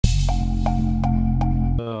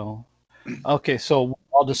Okay, so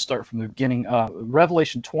I'll just start from the beginning.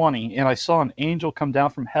 Revelation 20, and I saw an angel come down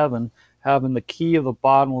from heaven, having the key of the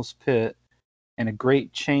bottomless pit and a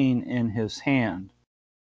great chain in his hand.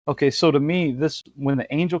 Okay, so to me, this when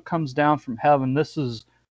the angel comes down from heaven, this is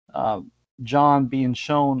uh, John being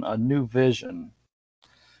shown a new vision.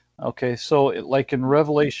 Okay, so like in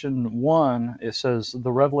Revelation 1, it says,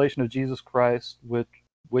 the revelation of Jesus Christ,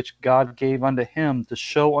 which God gave unto him to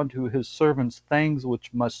show unto his servants things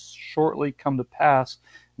which must shortly come to pass,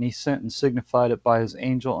 and he sent and signified it by his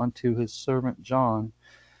angel unto his servant John.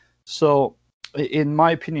 So, in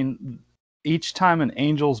my opinion, each time an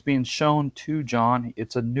angel is being shown to John,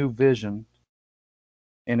 it's a new vision,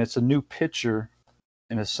 and it's a new picture,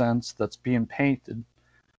 in a sense, that's being painted.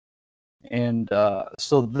 And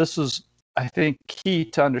so this is, I think, key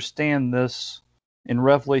to understand this in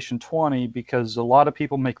Revelation 20, because a lot of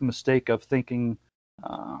people make the mistake of thinking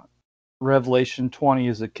uh, Revelation 20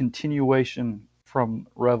 is a continuation from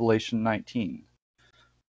Revelation 19,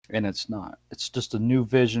 and it's not. It's just a new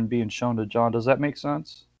vision being shown to John. Does that make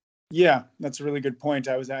sense? Yeah, that's a really good point.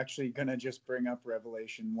 I was actually going to just bring up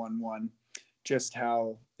Revelation 1:1, just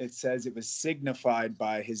how it says it was signified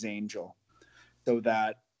by his angel, so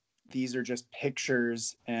that these are just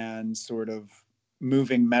pictures and sort of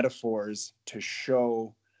moving metaphors to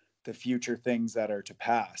show the future things that are to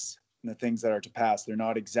pass. And the things that are to pass, they're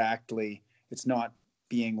not exactly, it's not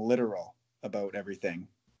being literal about everything.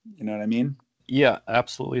 You know what I mean? Yeah,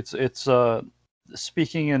 absolutely. It's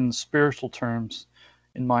speaking in spiritual terms,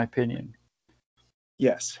 in my opinion.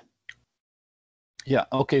 Yes. Yeah.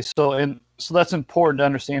 Okay. So that's important to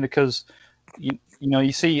understand because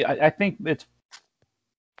you see, I think it's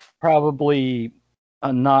probably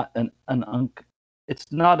not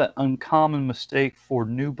it's not an uncommon mistake for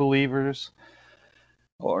new believers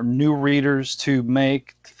or new readers to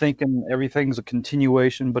make, thinking everything's a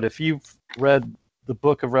continuation. But if you've read the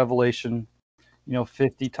book of Revelation,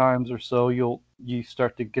 50 times or so, you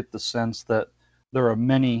start to get the sense that there are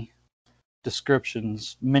many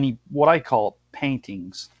descriptions, many what I call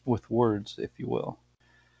paintings with words, if you will,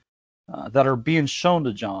 that are being shown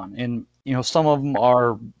to John. And some of them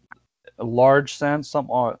are a large sense, some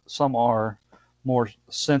are more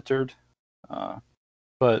centered, uh,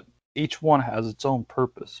 but each one has its own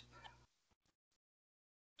purpose.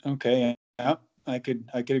 Okay. Yeah. I could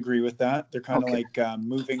agree with that. They're kind of Okay. like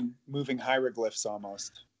moving hieroglyphs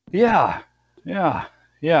almost. Yeah, yeah,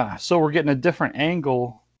 yeah. So we're getting a different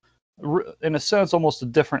angle, in a sense, almost a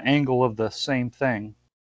different angle of the same thing.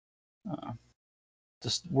 Uh,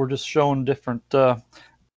 just we're just showing different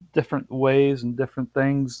ways and different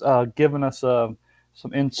things, giving us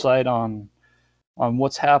some insight on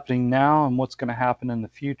what's happening now and what's going to happen in the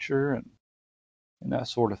future and that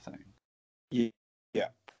sort of thing. Yeah. Yeah.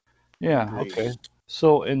 Yeah. Agreed. Okay.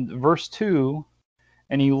 So in verse 2,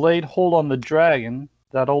 and he laid hold on the dragon,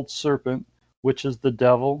 that old serpent, which is the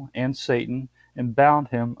devil and Satan, and bound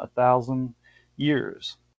him 1,000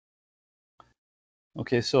 years.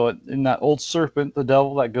 Okay, so in that old serpent, the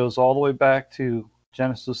devil, that goes all the way back to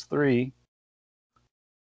Genesis 3.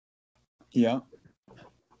 Yeah.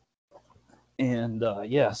 And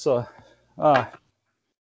yeah, uh,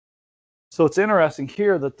 so it's interesting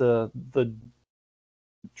here that the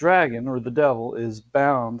dragon or the devil is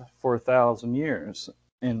bound for 1,000 years.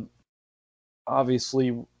 And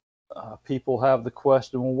obviously, people have the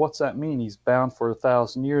question, well, what's that mean? He's bound for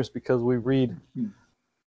 1,000 years, because we read, Hmm.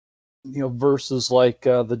 verses like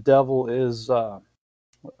the devil is um,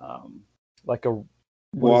 like a what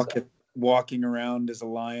is Walk that? it, walking around as a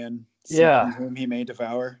lion, seeking Yeah, whom he may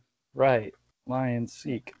devour. right. Lion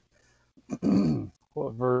seek.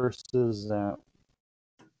 What verse is that?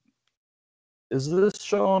 Is this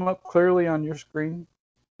showing up clearly on your screen?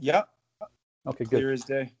 Yep. Okay, good. Clear as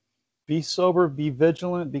day. Be sober, be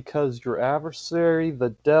vigilant, because your adversary,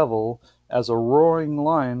 the devil, as a roaring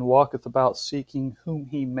lion, walketh about seeking whom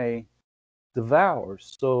he may devour.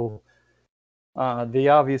 So the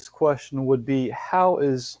obvious question would be,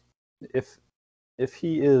 if if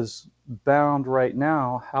he is bound right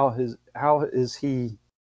now, how is he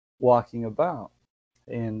walking about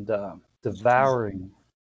and devouring?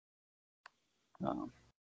 Um,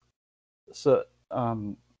 so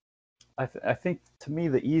I think, to me,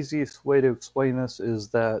 the easiest way to explain this is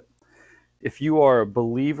that if you are a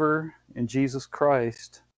believer in Jesus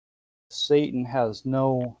Christ, Satan has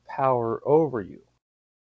no power over you.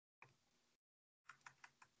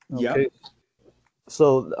 Yep. Okay,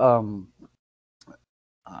 so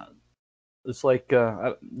uh, it's like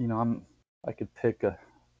I could pick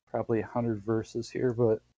probably 100 verses here,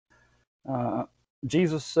 but uh,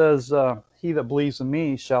 Jesus says, "He that believes in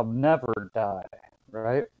me shall never die."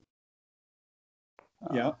 Right?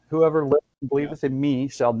 Yeah. Whoever liveth and believeth in me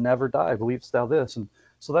shall never die. Believest thou this? And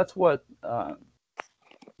so that's what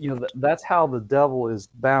that's how the devil is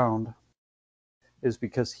bound, is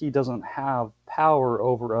because he doesn't have power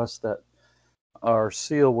over us that are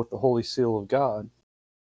sealed with the holy seal of God.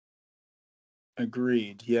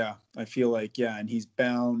 Agreed. Yeah. I feel like, yeah, and he's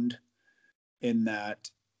bound in that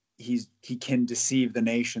he can deceive the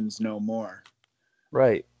nations no more.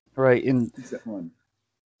 Right. Right. And Is that one?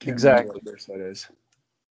 Can't remember exactly. what verse that is.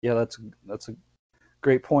 Yeah, that's a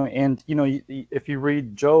great point. And if you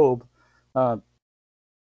read Job, uh,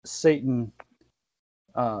 Satan,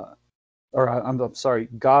 or I'm sorry,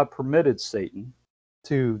 God permitted Satan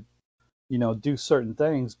to do certain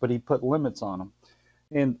things, but he put limits on them.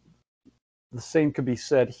 And the same could be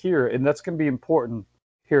said here, and that's going to be important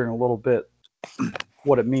here in a little bit,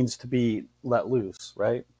 what it means to be let loose,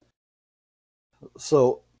 right?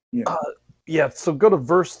 So, Yeah. uh, yeah, so go to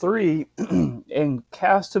verse 3 and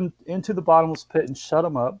cast him into the bottomless pit and shut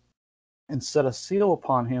him up and set a seal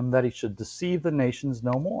upon him that he should deceive the nations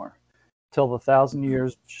no more till the 1,000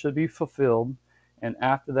 years should be fulfilled, and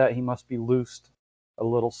after that he must be loosed a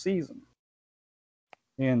little season.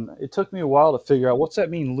 And it took me a while to figure out what's that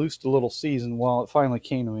mean, loosed a little season. Well, it finally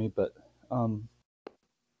came to me, but I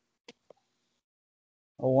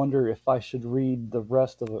wonder if I should read the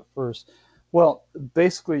rest of it first. Well,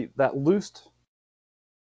 basically, that loosed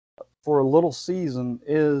for a little season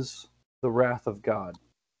is the wrath of God.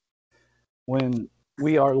 When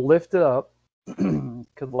we are lifted up,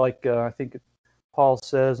 because like I think Paul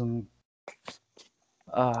says in,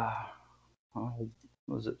 uh,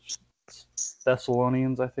 was it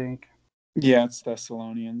Thessalonians, I think? Yeah, it's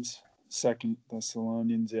Thessalonians. Second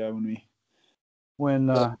Thessalonians, yeah, when we When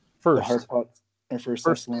the hard first, part or First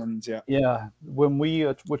first, Thessalonians, yeah. yeah, when we,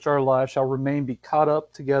 which are alive, shall remain, be caught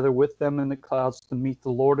up together with them in the clouds to meet the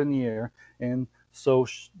Lord in the air, and so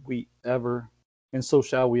we ever, and so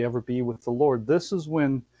shall we ever be with the Lord. This is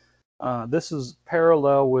when, this is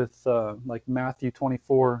parallel with like Matthew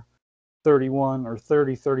 24:31 or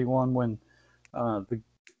 30:31,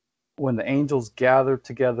 when the angels gather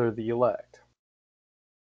together the elect,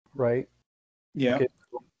 right? Yeah. Okay.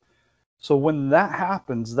 So when that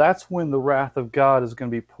happens, that's when the wrath of God is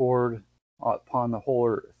going to be poured upon the whole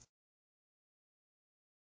earth.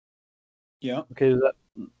 Yeah. Okay,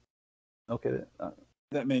 okay.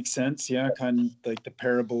 That makes sense. Yeah, kind of like the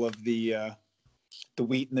parable of the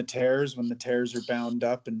wheat and the tares, when the tares are bound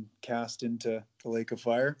up and cast into the lake of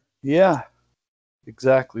fire. Yeah,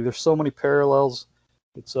 exactly. There's so many parallels.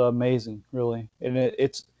 It's amazing, really, and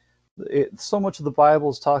so much of the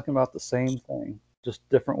Bible is talking about the same thing, just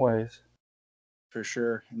different ways. For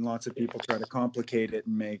sure. And lots of people try to complicate it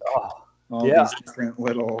and make Oh, all yeah. these different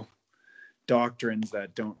little doctrines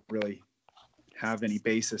that don't really have any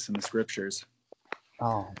basis in the scriptures.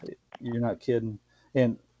 Oh, you're not kidding.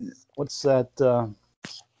 And what's that?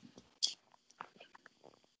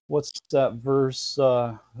 What's that verse?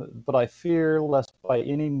 But I fear lest by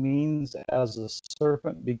any means, as the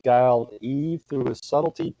serpent beguiled Eve through his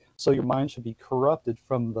subtlety, so your mind should be corrupted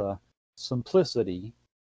from the simplicity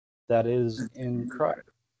that is in Christ.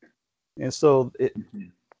 And so it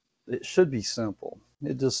should be simple.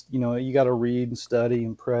 It just, you got to read and study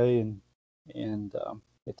and pray, and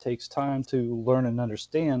it takes time to learn and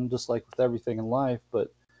understand, just like with everything in life.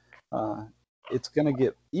 But uh, it's going to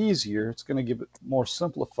get easier. It's going to get more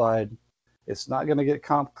simplified. It's not going to get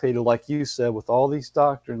complicated, like you said, with all these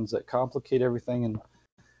doctrines that complicate everything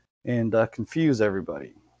and confuse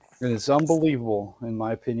everybody. And it's unbelievable, in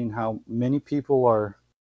my opinion, how many people are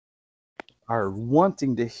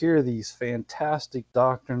wanting to hear these fantastic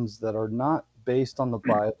doctrines that are not based on the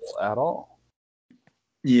Bible at all.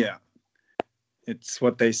 Yeah. It's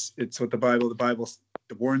what the Bible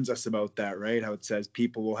warns us about that, right? How it says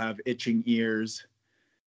people will have itching ears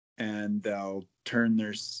and they'll turn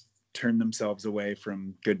themselves away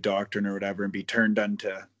from good doctrine or whatever and be turned unto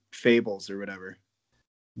fables or whatever.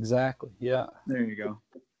 Exactly. Yeah. There you go.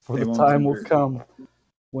 For They the won't time will endure. come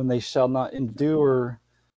when they shall not endure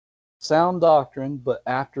sound doctrine, but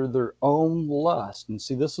after their own lust. And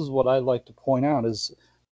see, this is what I'd like to point out is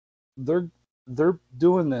they're they're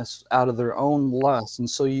doing this out of their own lust. And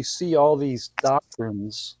so you see all these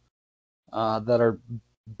doctrines that are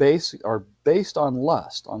based on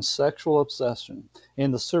lust, on sexual obsession.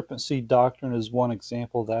 And the serpent seed doctrine is one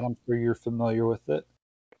example of that. I'm sure you're familiar with it.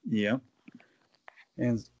 Yeah.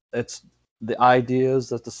 And it's the idea is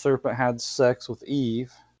that the serpent had sex with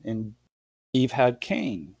Eve, and Eve had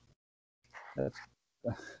Cain. That's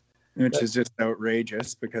Which that, is just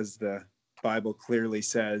outrageous because the Bible clearly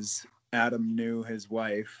says Adam knew his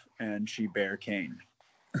wife and she bare Cain.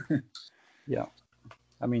 yeah.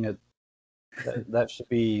 I mean, that should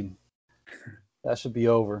be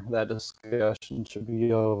over. That discussion should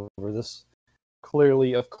be over. This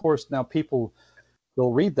clearly, of course, now people,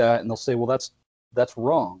 they'll read that and they'll say, well, that's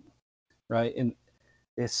wrong, right? And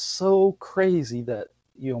it's so crazy that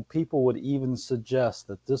people would even suggest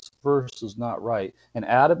that this verse is not right. And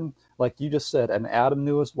Adam, like you just said, and Adam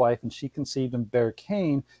knew his wife, and she conceived and bare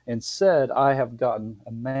Cain, and said, I have gotten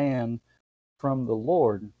a man from the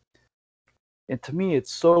Lord. And to me,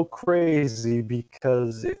 it's so crazy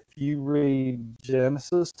because if you read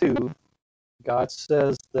Genesis 2, God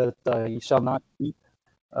says that ye shall not eat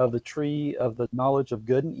of the tree of the knowledge of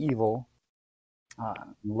good and evil,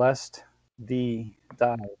 lest thee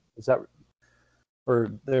die. Is that,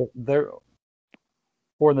 or there?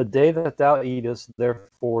 For in the day that thou eatest,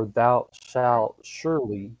 therefore thou shalt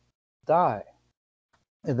surely die.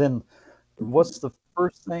 And then, what's the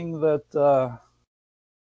first thing well,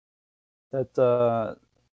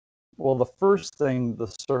 the first thing the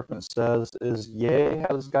serpent says is, yea,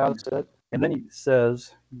 has God said? And then he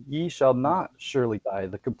says, ye shall not surely die.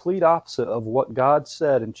 The complete opposite of what God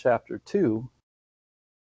said in chapter 2.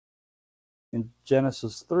 In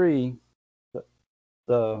Genesis 3,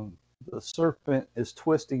 the serpent is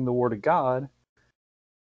twisting the word of God.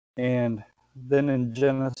 And then in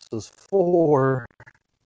Genesis 4,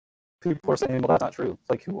 people are saying, well, that's not true. It's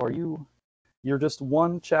like, who are you? You're just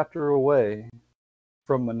one chapter away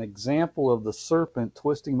from an example of the serpent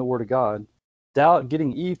twisting the word of God,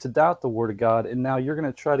 getting Eve to doubt the word of God, and now you're going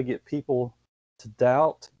to try to get people to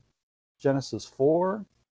doubt Genesis 4?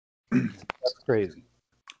 That's crazy.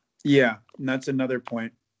 Yeah, and that's another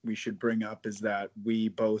point we should bring up, is that we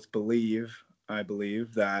both believe, I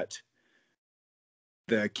believe, that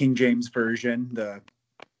the King James Version, the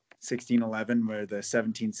 1611, or the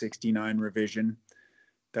 1769 revision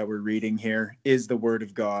that we're reading here, is the Word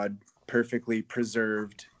of God, perfectly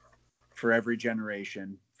preserved for every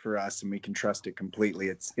generation for us, and we can trust it completely.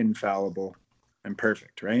 It's infallible and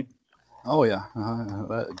perfect, right? Oh, yeah.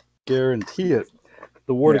 I guarantee it.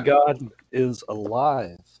 The Word of God is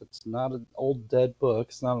alive. It's not an old dead book.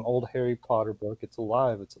 It's not an old Harry Potter book. It's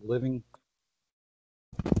alive. It's a living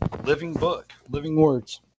book, living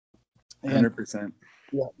words. And 100%.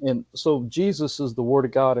 yeah, and so Jesus is the Word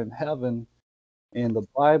of God in heaven, and the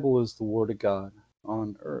Bible is the Word of God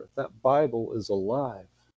on earth. That Bible is alive.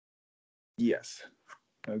 Yes,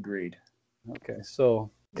 agreed. Okay,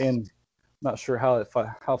 so, and not sure how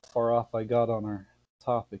far off I got on our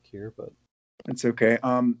topic here, but it's okay.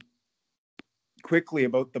 Quickly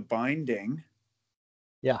about the binding.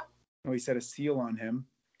 Yeah. We set a seal on him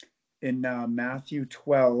in Matthew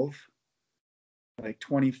 12, like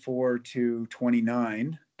 24 to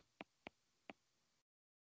 29.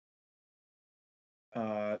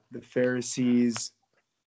 The Pharisees,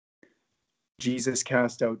 Jesus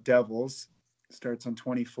cast out devils, starts on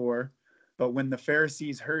 24. But when the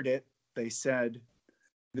Pharisees heard it, they said,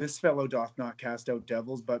 this fellow doth not cast out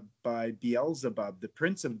devils, but by Beelzebub, the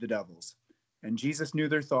prince of the devils. And Jesus knew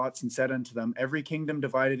their thoughts and said unto them, every kingdom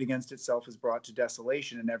divided against itself is brought to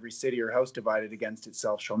desolation, and every city or house divided against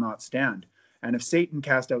itself shall not stand. And if Satan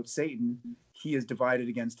cast out Satan, he is divided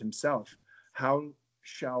against himself. How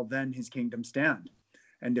shall then his kingdom stand?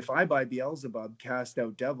 And if I by Beelzebub cast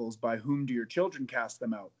out devils, by whom do your children cast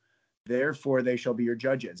them out? Therefore they shall be your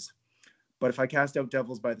judges. But if I cast out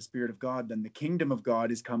devils by the Spirit of God, then the kingdom of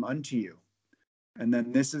God is come unto you. And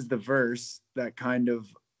then this is the verse that kind of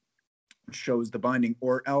shows the binding.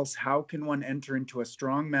 Or else, how can one enter into a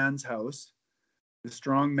strong man's house, the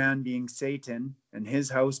strong man being Satan, and his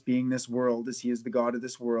house being this world, as he is the God of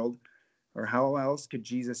this world? Or how else could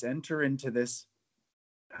Jesus enter into this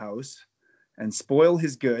house and spoil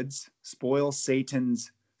his goods, spoil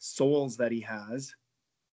Satan's souls that he has,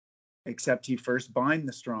 except he first bind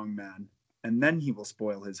the strong man, and then he will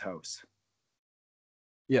spoil his house?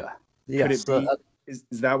 Yeah. Could it be? Is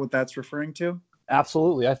that what that's referring to?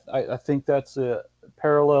 Absolutely. I think that's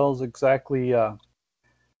parallels exactly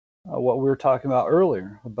what we were talking about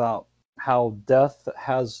earlier, about how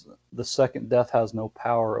the second death has no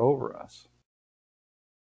power over us.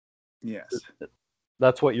 Yes.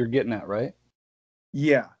 That's what you're getting at, right?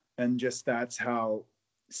 Yeah. And just that's how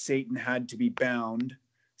Satan had to be bound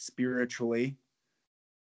spiritually,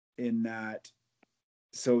 in that,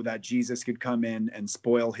 so that Jesus could come in and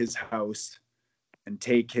spoil his house and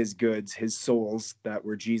take his goods, his souls that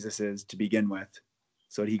were Jesus's to begin with,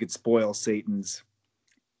 so that he could spoil Satan's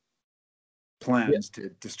plans to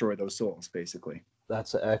destroy those souls, basically.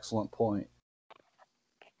 That's an excellent point.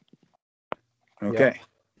 Okay.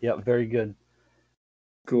 Yeah, very good.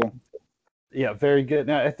 Cool. Yeah, very good.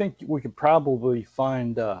 Now, I think we could probably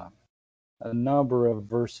find a number of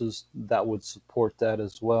verses that would support that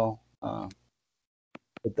as well.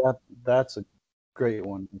 But that's a great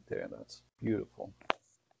one right there. That's beautiful.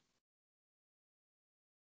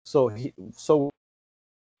 So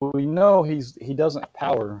we know he doesn't have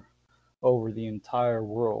power over the entire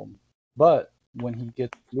world, but when he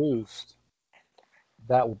gets loosed,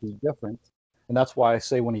 that will be different, and that's why I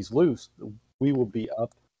say when he's loosed, we will be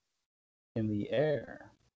up in the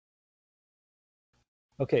air.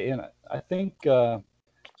 Okay, and I think we're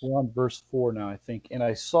on verse 4 now. I think, and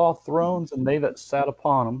I saw thrones, and they that sat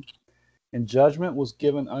upon them, and judgment was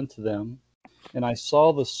given unto them. And I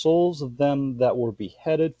saw the souls of them that were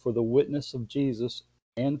beheaded for the witness of Jesus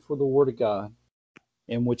and for the word of God,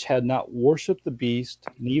 and which had not worshipped the beast,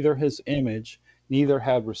 neither his image, neither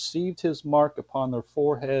had received his mark upon their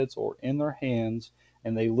foreheads or in their hands,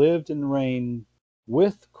 and they lived and reigned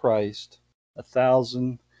with Christ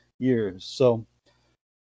 1,000 years. So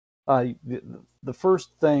the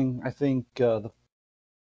first thing I think that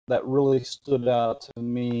really stood out to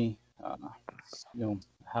me,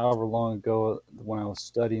 however long ago when I was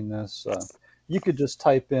studying this, you could just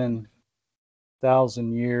type in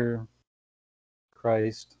 1,000-year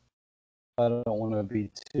Christ. I don't want to be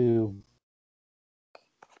too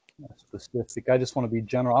specific. I just want to be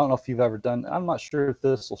general. I don't know if you've ever done. I'm not sure if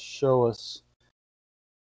this will show us.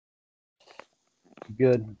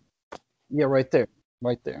 Good. Yeah, right there.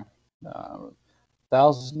 Right there.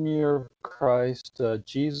 1,000-year Christ,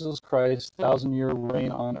 Jesus Christ, 1,000-year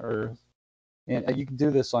reign on earth. And you can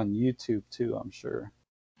do this on YouTube too, I'm sure.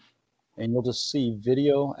 And you'll just see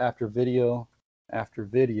video after video after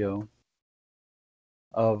video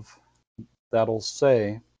of that'll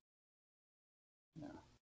say,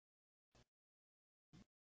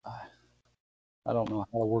 I don't know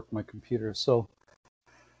how to work my computer. So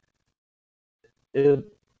it's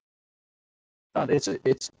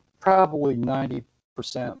probably 90%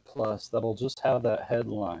 plus that'll just have that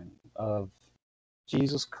headline of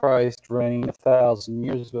Jesus Christ reigning 1,000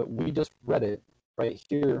 years, but we just read it right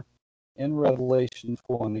here in Revelation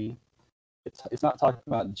 20. It's not talking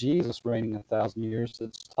about Jesus reigning 1,000 years.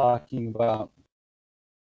 It's talking about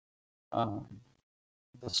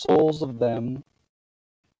the souls of them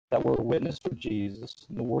that were witness for Jesus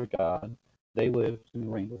and the Word of God. They lived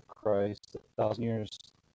and reigned with Christ 1,000 years.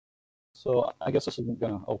 So I guess this isn't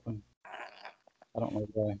going to open. I don't know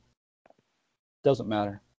why. Doesn't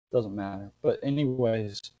matter. Doesn't matter. But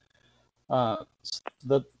anyways, that's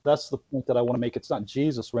the point that I want to make. It's not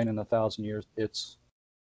Jesus reigning 1,000 years. It's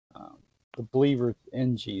the believers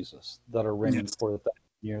in Jesus that are reigning for 1,000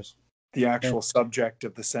 years. The actual subject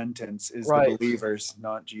of the sentence is right. The believers,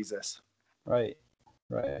 not Jesus. Right.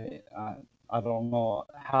 I don't know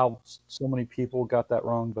how so many people got that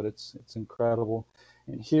wrong, but it's incredible.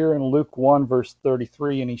 And here in Luke 1, verse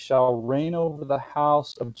 33, and he shall reign over the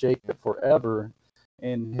house of Jacob forever,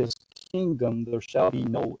 and his kingdom there shall be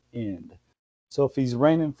no end. So if he's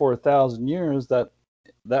reigning for 1,000 years, that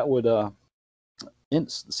would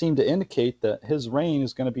seem to indicate that his reign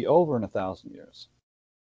is going to be over in 1,000 years.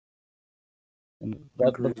 And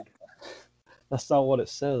that's not what it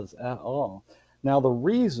says at all. Now, the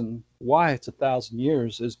reason why it's 1,000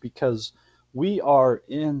 years is because we are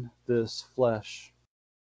in this flesh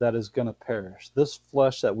that is going to perish. This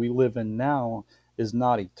flesh that we live in now is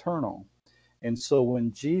not eternal. And so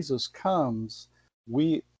when Jesus comes,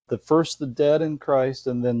 the dead in Christ,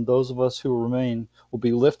 and then those of us who remain will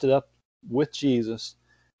be lifted up with Jesus,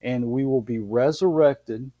 and we will be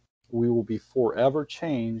resurrected. We will be forever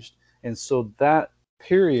changed. And so that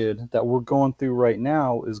period that we're going through right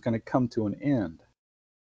now is going to come to an end.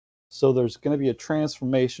 So there's going to be a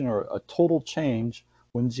transformation or a total change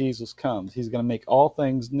when Jesus comes. He's going to make all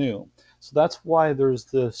things new. So that's why there's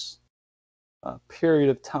this period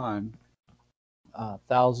of time,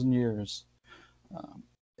 1,000 years.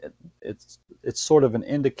 It's sort of an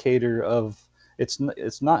indicator of it's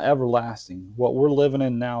not everlasting. What we're living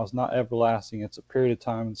in now is not everlasting. It's a period of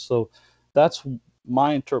time, and so that's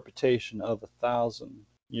my interpretation of 1,000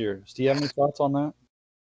 years. Do you have any thoughts on that?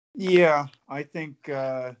 Yeah, I think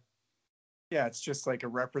it's just like a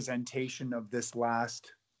representation of this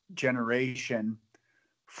last generation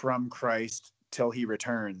from Christ till he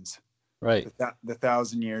returns. Right. The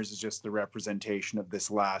 1,000 years is just the representation of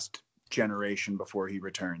this last generation before he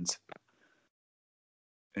returns.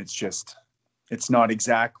 It's not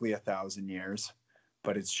exactly 1,000 years,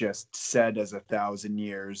 but it's just said as 1,000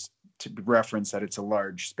 years to reference that it's a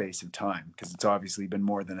large space of time, because it's obviously been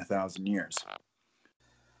more than 1,000 years.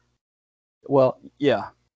 Well, yeah,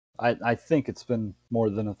 I think it's been more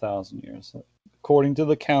than 1,000 years. According to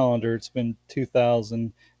the calendar, it's been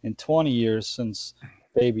 2,020 years since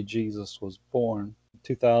baby Jesus was born.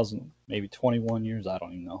 2000, maybe 21 years. I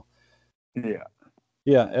don't even know. Yeah.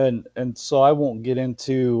 Yeah, and so I won't get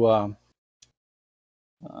into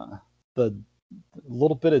the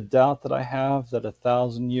little bit of doubt that I have that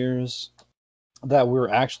 1,000 years that we're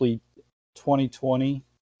actually 2020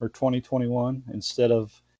 or 2021 instead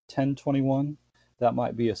of 1021. That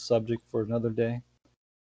might be a subject for another day.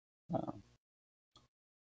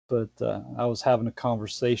 But I was having a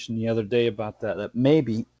conversation the other day about that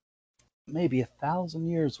maybe 1,000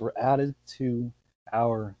 years were added to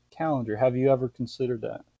our calendar. Have you ever considered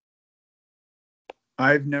that?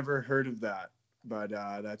 I've never heard of that, but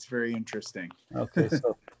that's very interesting. Okay,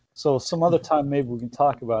 so some other time maybe we can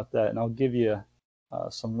talk about that, and I'll give you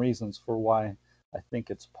some reasons for why I think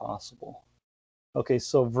it's possible. Okay,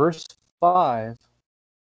 so verse 5,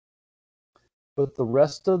 but the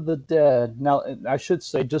rest of the dead. Now, I should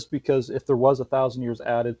say, just because if there was 1,000 years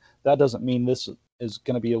added, that doesn't mean this is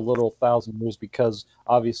going to be a literal 1,000 years, because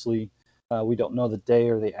obviously we don't know the day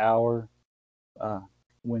or the hour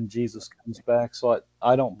when Jesus comes back. So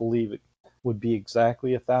I don't believe it would be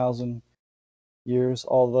exactly 1,000 years.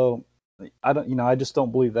 Although I don't, I just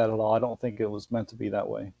don't believe that at all. I don't think it was meant to be that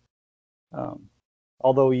way. Um,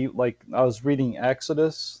 Although I was reading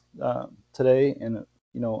Exodus today, and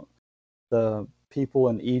the people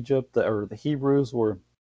in Egypt, or the Hebrews,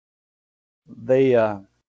 they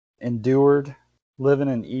endured living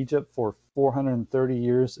in Egypt for 430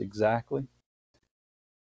 years exactly.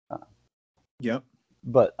 Yep.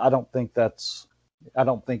 But I don't think this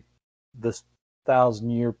 1,000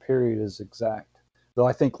 year period is exact. Though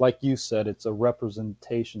I think, like you said, it's a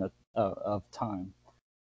representation of time.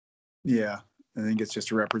 Yeah, I think it's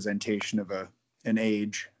just a representation of an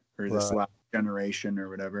age, or this Right. last generation or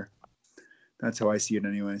whatever. That's how I see it,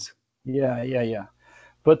 anyways. Yeah.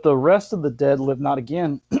 But the rest of the dead live not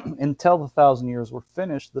again until the 1,000 years were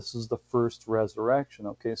finished. This is the first resurrection.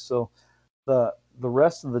 Okay, so the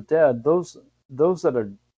rest of the dead, those that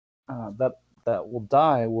are that will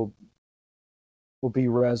die will be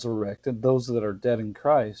resurrected. Those that are dead in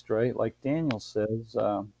Christ, right? Like Daniel says.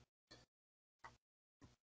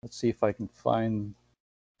 Let's see if I can find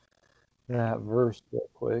that verse real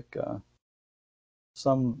quick. There's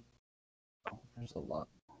a lot.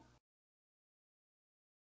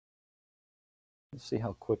 Let's see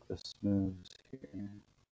how quick this moves here.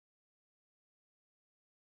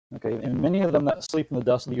 Okay, and many of them that sleep in the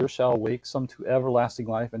dust of the earth shall awake, some to everlasting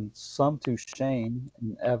life, and some to shame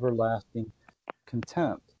and everlasting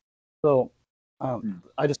contempt. So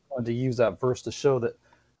I just wanted to use that verse to show that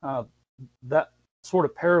that sort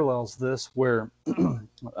of parallels this, where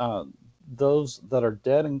those that are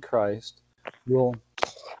dead in Christ will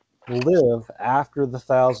live after the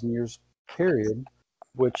 1,000 years period,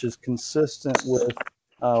 which is consistent with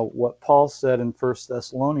what Paul said in 1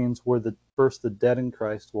 Thessalonians, where first the dead in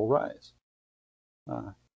Christ will rise.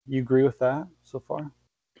 You agree with that so far?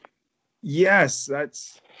 Yes,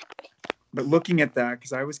 but looking at that,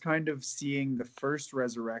 because I was kind of seeing the first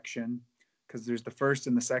resurrection, because there's the first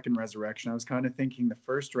and the second resurrection. I was kind of thinking the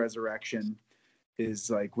first resurrection is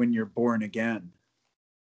like when you're born again,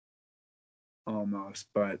 almost,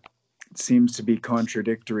 but it seems to be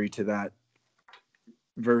contradictory to that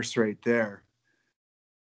verse right there.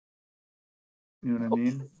 You know what I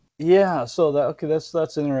mean? Yeah. So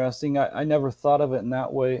that's interesting. I never thought of it in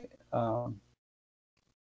that way. Because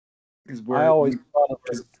I always thought of it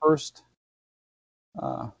because first.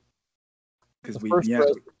 because The we first. yeah.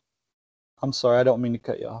 I'm sorry, I don't mean to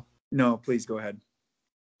cut you off. No, please go ahead.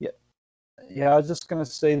 Yeah, I was just going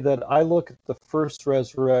to say that I look at the first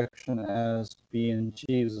resurrection as being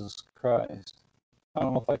Jesus Christ. I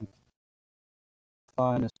don't know if I can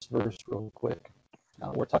find this verse real quick.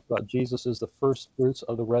 We're talking about Jesus is the first fruits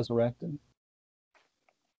of the resurrected.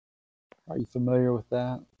 Are you familiar with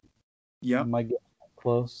that? Yep. Am I getting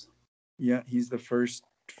close? Yeah, he's the first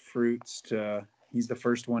fruits to. He's the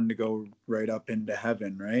first one to go right up into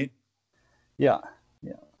heaven, right? Yeah.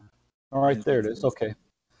 All right, And there it is. Okay.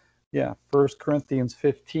 Yeah, 1 Corinthians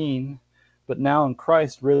 15. But now in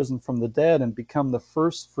Christ risen from the dead and become the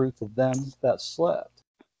first fruits of them that slept.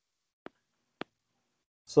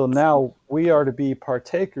 So now we are to be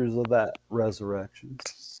partakers of that resurrection.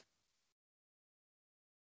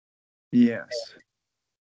 yes.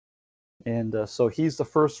 And so he's the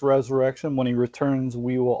first resurrection. When he returns,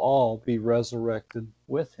 we will all be resurrected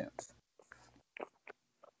with him.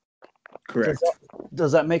 Correct.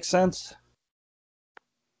 Does that make sense?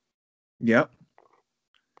 Yep.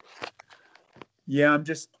 Yeah, I'm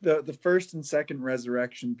just the first and second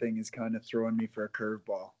resurrection thing is kind of throwing me for a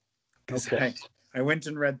curveball. Because Okay. I went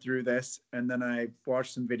and read through this, and then I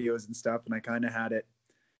watched some videos and stuff, and I kind of had it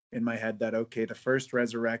in my head that, okay, the first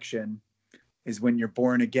resurrection is when you're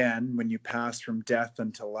born again, when you pass from death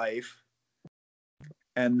unto life.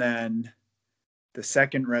 And then the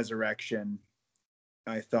second resurrection,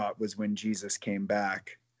 I thought, was when Jesus came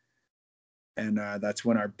back. And that's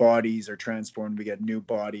when our bodies are transformed. We get a new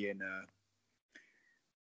body, and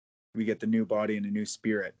we get the new body and a new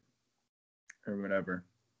spirit or whatever.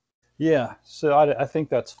 Yeah, so I think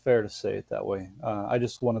that's fair to say it that way. I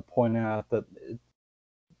just want to point out that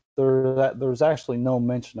there's actually no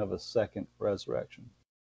mention of a second resurrection.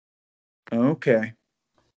 Okay.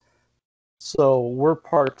 So we're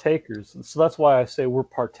partakers. So that's why I say we're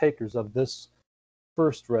partakers of this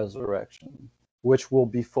first resurrection, which will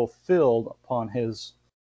be fulfilled upon his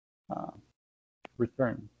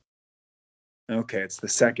return. Okay, it's the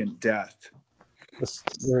second death.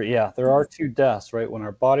 There are two deaths, right? When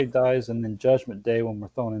our body dies, and then Judgment Day when we're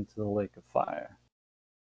thrown into the lake of fire.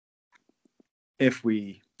 If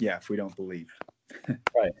we don't believe.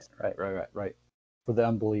 Right. For the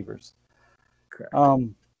unbelievers. Correct.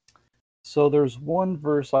 So there's one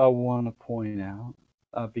verse I want to point out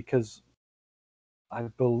because I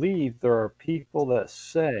believe there are people that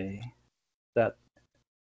say that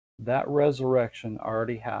resurrection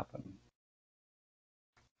already happened.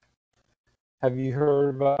 Have you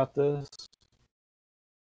heard about this?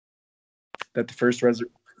 That the first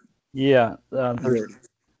resurrection? Yeah.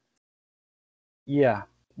 Yeah.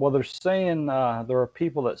 Well, they're saying there are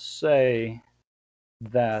people that say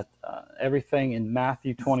that everything in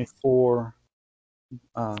Matthew 24,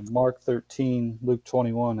 Mark 13, Luke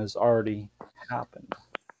 21 has already happened.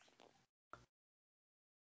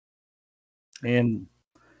 And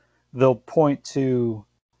they'll point to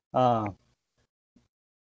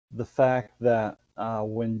the fact that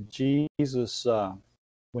when Jesus,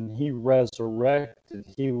 when he resurrected,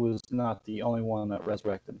 he was not the only one that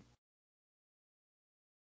resurrected.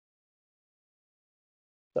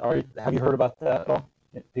 Have you heard about that at all?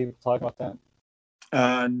 People talk about that?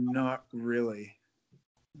 Not really.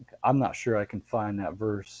 Okay. I'm not sure I can find that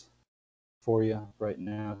verse for you right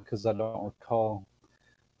now because I don't recall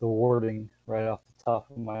the wording right off the top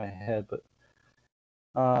of my head. But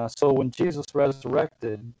so when Jesus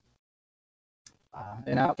resurrected,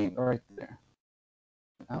 and out came right there,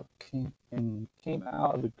 came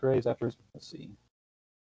out of the graves after his. Let's see.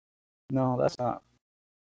 No, that's not.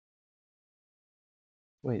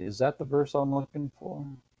 Wait, is that the verse I'm looking for?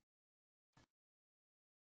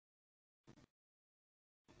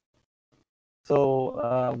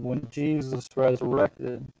 So when Jesus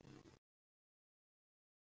resurrected,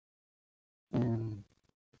 and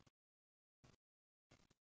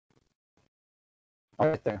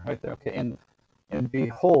right there. Okay, and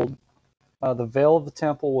behold, the veil of the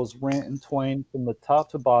temple was rent in twain from the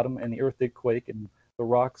top to bottom, and the earth did quake, and the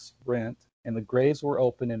rocks rent, and the graves were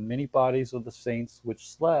opened, and many bodies of the saints which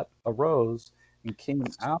slept arose and came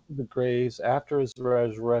out of the graves after his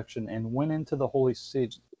resurrection, and went into the holy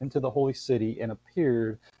city, and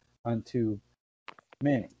appeared unto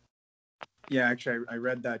many. Yeah, actually, I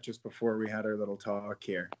read that just before we had our little talk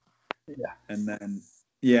here. Yeah. And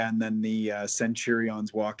then the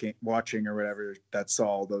centurions watching or whatever that saw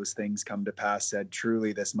all those things come to pass said,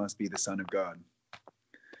 "Truly, this must be the Son of God."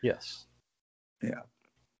 Yes. Yeah.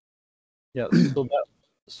 Yeah.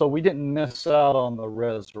 So we didn't miss out on the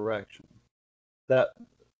resurrection. That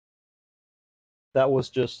was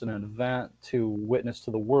just an event to witness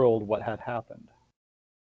to the world what had happened.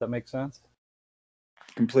 Does that make sense?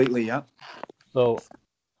 Completely, yeah. So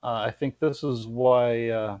I think this is why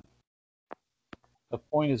the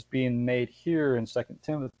point is being made here in 2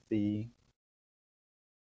 Timothy,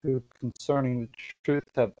 who concerning the truth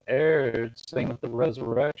have erred, saying that the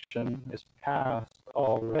resurrection is past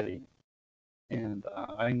already. And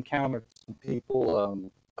I encountered some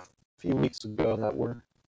people a few weeks ago that were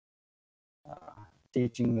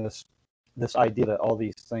teaching this idea that all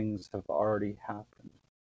these things have already happened.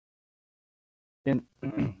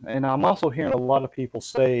 And I'm also hearing a lot of people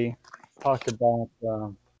talk about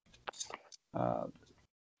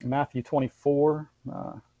Matthew 24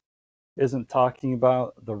 isn't talking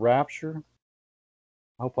about the rapture.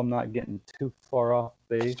 I hope I'm not getting too far off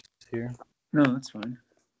base here. No, that's fine.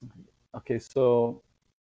 Okay, so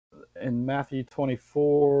in Matthew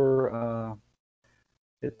 24,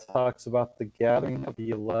 it talks about the gathering of the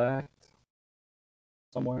elect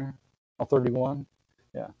somewhere. 31,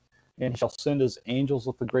 yeah. And he shall send his angels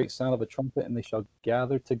with the great sound of a trumpet, and they shall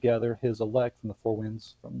gather together his elect from the four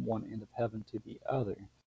winds, from one end of heaven to the other.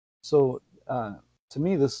 So to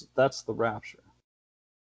me, that's the rapture.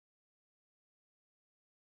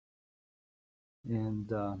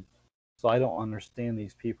 And So I don't understand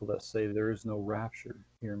these people that say there is no rapture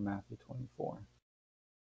here in Matthew 24.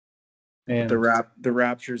 But And the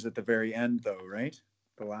rapture's at the very end, though, right?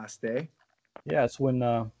 The last day. yeah, it's when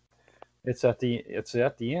it's at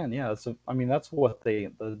the end. Yeah, I mean that's what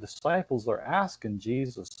the disciples are asking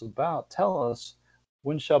Jesus about. Tell us,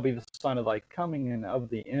 when shall be the sign of thy coming and of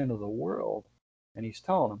the end of the world? And he's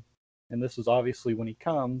telling them, and this is obviously when he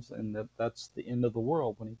comes, and that's the end of the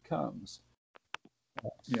world when he comes.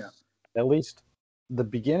 Yeah. At least the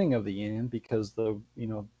beginning of the end, because the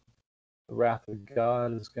wrath of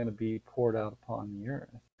God is going to be poured out upon the earth.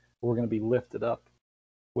 We're going to be lifted up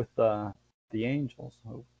with the angels.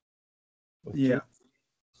 With Yeah. Jesus.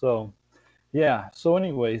 So, yeah. So,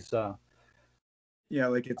 anyways, Yeah,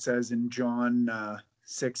 like it says in John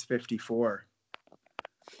 6:54.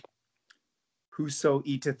 Whoso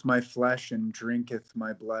eateth my flesh and drinketh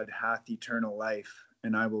my blood hath eternal life,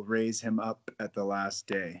 and I will raise him up at the last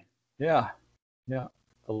day. yeah, yeah,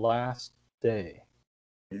 the last day.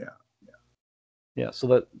 Yeah. Yeah. So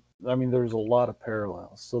that, I mean, there's a lot of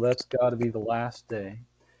parallels. So that's got to be the last day,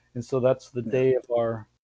 and so that's the Yeah. day of our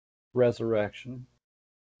resurrection,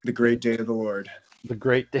 The great day of the Lord. the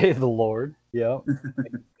great day of the Lord. Yeah.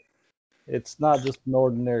 It's not just an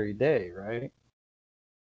ordinary day, right?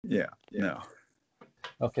 Yeah. No.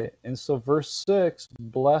 Okay, and so verse 6,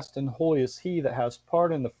 blessed and holy is he that has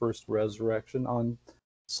part in the first resurrection. On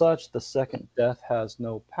such the second death has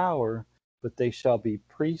no power, but they shall be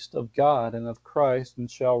priests of God and of Christ, and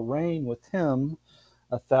shall reign with him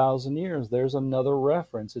 1,000 years. There's another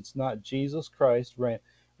reference. It's not Jesus Christ reign.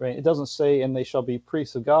 It doesn't say, and they shall be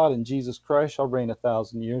priests of God, and Jesus Christ shall reign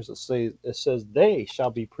 1,000 years. It says they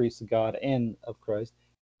shall be priests of God and of Christ,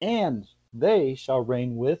 and they shall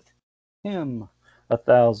reign with him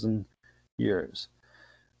 1,000 years.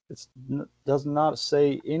 It does not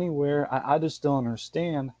say anywhere. I just don't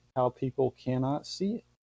understand how people cannot see it.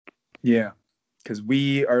 Yeah. Because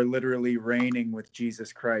we are literally reigning with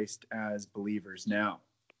Jesus Christ as believers now.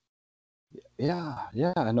 Yeah,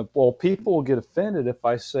 yeah. And well, people will get offended if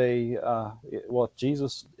I say, well, if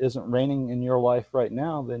Jesus isn't reigning in your life right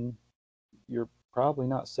now, then you're probably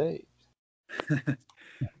not saved.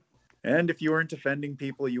 And if you weren't offending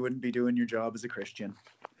people, you wouldn't be doing your job as a Christian.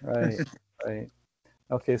 Right, right.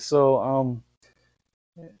 Okay, so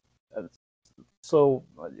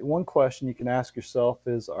one question you can ask yourself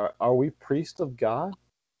is, are we priests of God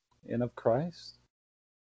and of Christ?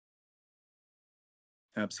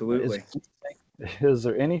 Absolutely. Is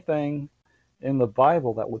there anything in the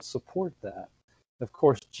Bible that would support that? Of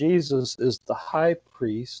course, Jesus is the high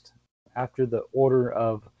priest after the order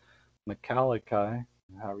of Melchizedek,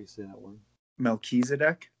 however you say that word.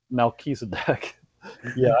 Melchizedek. Melchizedek.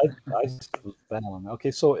 Yeah, I just was bad on that.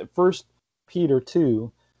 Okay, so at 1 Peter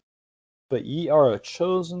 2, but ye are a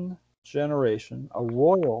chosen generation, a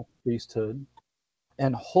royal priesthood,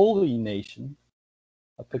 and holy nation,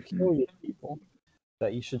 a peculiar people,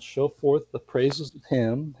 that ye should show forth the praises of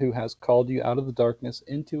him who has called you out of the darkness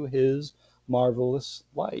into his marvelous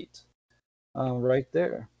light. Right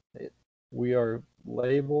there. We are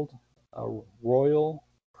labeled a royal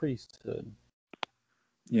priesthood.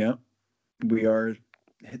 Yeah. We are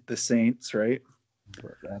the saints, right?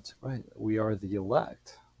 That's right. We are the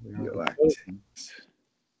elect. We The are the elect. chosen.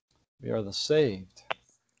 We are the saved.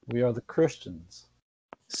 We are the Christians.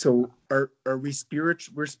 So are we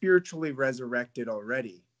we're spiritually resurrected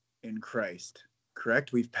already in Christ,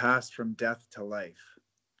 correct? We've passed from death to life.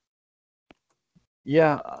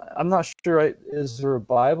 Yeah, I'm not sure. Is there a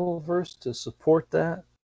Bible verse to support that?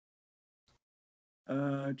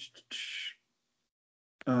 There's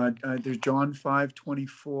John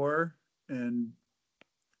 5:24, and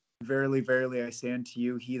verily, verily, I say unto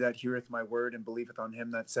you, he that heareth my word and believeth on him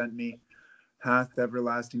that sent me hath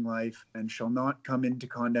everlasting life, and shall not come into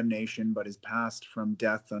condemnation, but is passed from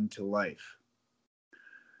death unto life.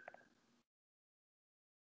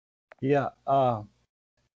 Yeah. And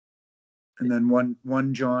then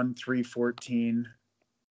 1 John 3:14,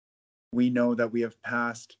 we know that we have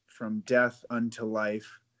passed from death unto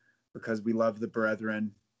life, because we love the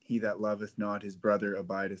brethren. He that loveth not his brother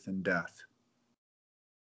abideth in death.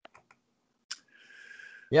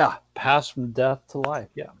 Yeah. Pass from death to life.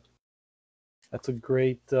 Yeah. That's a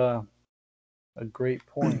great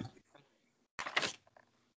point.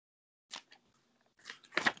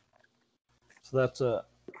 So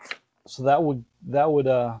that would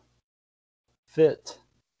fit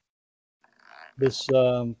this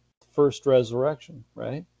first resurrection,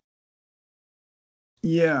 right?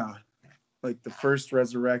 Yeah, like the first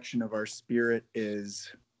resurrection of our spirit is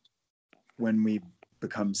when we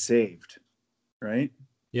become saved, right?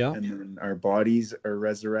 Yeah. and then our bodies are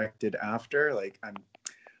resurrected after. Like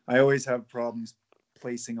I always have problems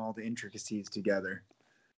placing all the intricacies together.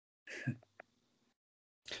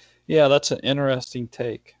 Yeah, that's an interesting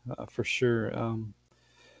take, for sure. Of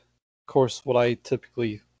course, what I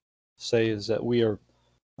typically say is that we are,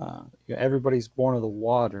 everybody's born of the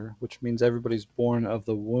water, which means everybody's born of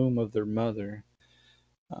the womb of their mother.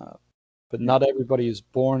 Uh, but Yeah. not everybody is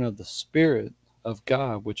born of the Spirit of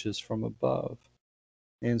God, which is from above.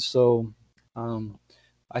 And so, um,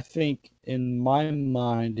 I think in my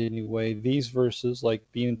mind, anyway, these verses, like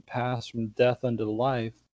being passed from death unto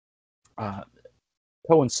life, uh,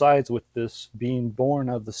 coincides with this being born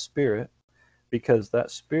of the Spirit, because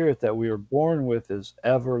that Spirit that we are born with is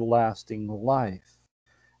everlasting life.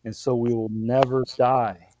 And so we will never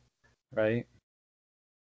die, right?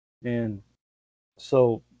 And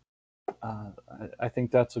so I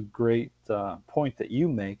think that's a great point that you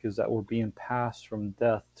make, is that we're being passed from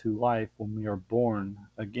death to life when we are born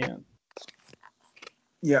again.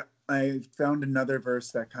 Yeah, I found another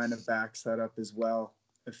verse that kind of backs that up as well.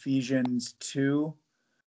 Ephesians 2,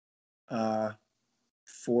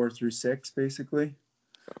 4 through 6, basically.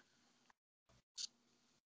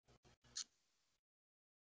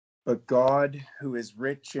 But God, who is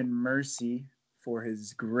rich in mercy, for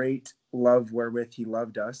his great love wherewith he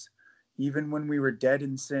loved us, even when we were dead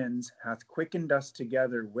in sins, hath quickened us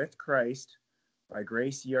together with Christ. By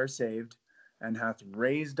grace ye are saved, and hath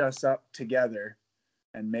raised us up together,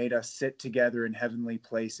 and made us sit together in heavenly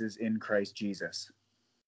places in Christ Jesus.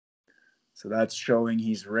 So that's showing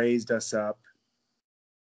he's raised us up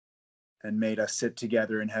and made us sit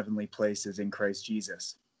together in heavenly places in Christ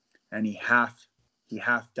Jesus. And he hath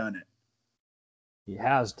done it. He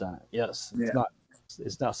has done it. Yes, Yeah.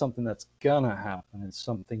 it's not something that's gonna happen. It's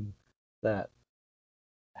something that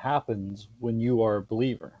happens when you are a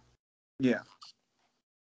believer. Yeah.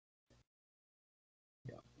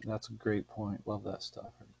 Yeah, that's a great point. Love that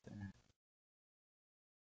stuff right there.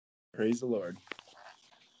 Praise the Lord.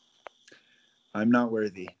 I'm not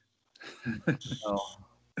worthy. No,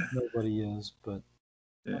 nobody is, but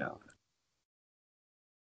Yeah. uh,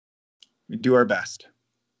 We do our best.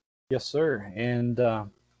 yes, sir. And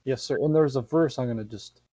yes, sir. And there's a verse I'm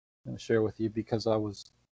gonna share with you, because I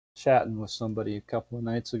was chatting with somebody a couple of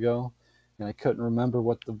nights ago, and I couldn't remember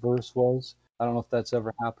what the verse was. I don't know if that's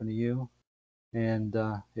ever happened to you, and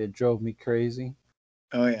it drove me crazy.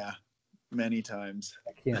 Oh yeah. Many times.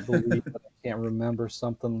 I can't believe that I can't remember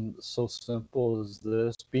something so simple as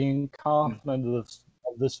this. Being confident of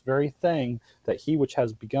this very thing, that he which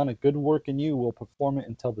has begun a good work in you will perform it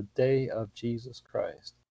until the day of Jesus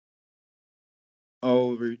Christ.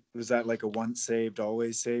 Oh, was that like a once saved,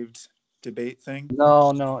 always saved debate thing?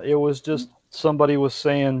 No, no, it was just somebody was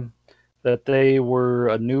saying that they were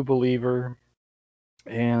a new believer,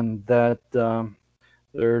 and that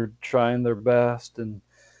they're trying their best, and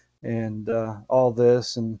all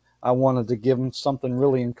this, and I wanted to give them something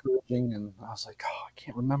really encouraging, and I was like, oh, I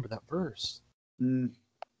can't remember that verse. Mm,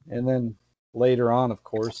 And then later on, of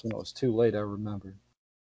course, when it was too late, I remembered.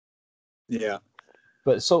 yeah.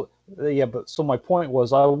 But so, yeah, but so my point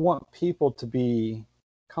was, I want people to be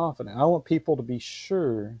confident. I want people to be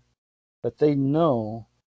sure that they know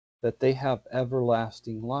that they have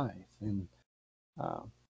everlasting life. And uh,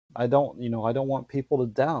 I don't want people to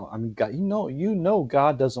doubt. I mean, God,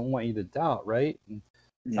 God doesn't want you to doubt, right? And,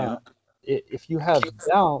 uh, Yeah. if you have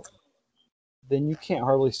doubt, then you can't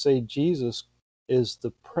hardly say Jesus is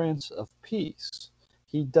the Prince of Peace.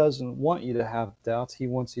 He doesn't want you to have doubts. He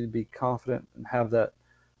wants you to be confident and have that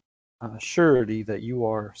surety that you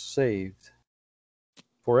are saved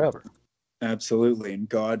forever. Absolutely. And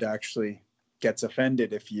God actually gets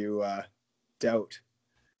offended if you doubt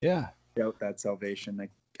Yeah. that salvation.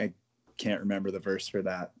 I can't remember the verse for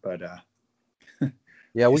that, but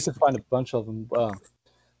Yeah, we could find a bunch of them.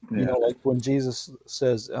 yeah. Like when Jesus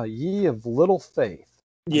says, ye of little faith.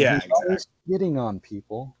 I mean, Yeah, he's exactly. always getting on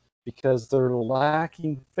people because they're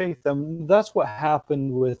lacking faith. And that's what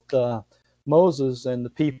happened with Moses and the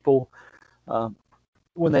people um,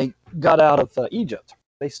 when they got out of Egypt.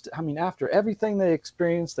 After everything they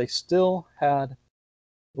experienced, they still had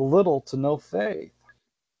little to no faith.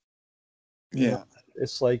 You know, Yeah.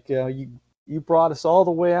 it's like you brought us all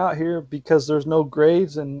the way out here because there's no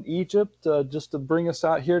graves in Egypt, just to bring us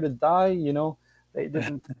out here to die. They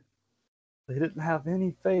didn't they didn't have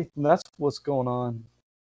any faith, and that's what's going on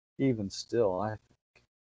even still.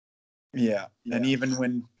 Yeah. And Yeah.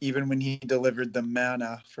 even when he delivered the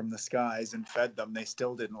manna from the skies and fed them, they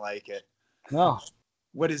still didn't like it. No.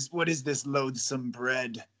 What is this loathsome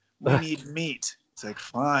bread? We need meat. It's like,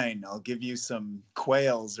 fine, I'll give you some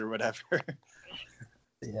quails or whatever.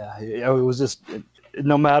 Yeah, it was just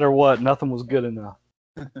no matter what, nothing was good enough.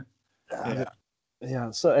 Yeah.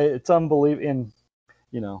 Yeah, so it's unbelievable, and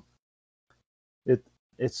you know, it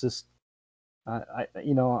it's just I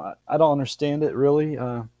don't understand it really.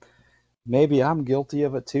 Maybe I'm guilty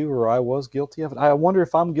of it too, or I was guilty of it. I wonder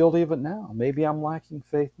if I'm guilty of it now. Maybe I'm lacking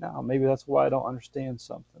faith now. Maybe that's why I don't understand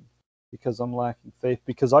something, because I'm lacking faith.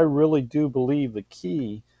 Because I really do believe the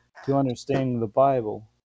key to understanding the Bible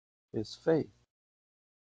is faith.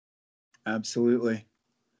 Absolutely.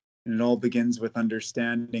 And it all begins with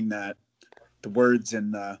understanding that the words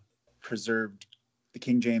in the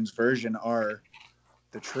King James Version are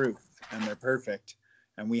the truth and they're perfect.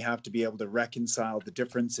 And we have to be able to reconcile the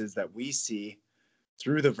differences that we see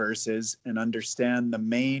through the verses and understand the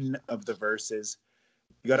main of the verses.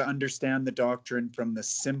 You got to understand the doctrine from the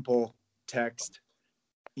simple text.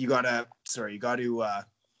 You got to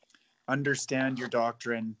understand your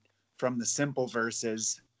doctrine from the simple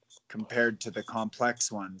verses compared to the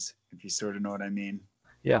complex ones, if you sort of know what I mean.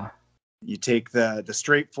 Yeah. You take the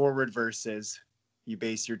straightforward verses, you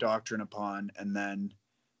base your doctrine upon, and then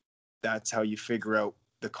that's how you figure out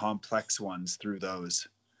the complex ones through those.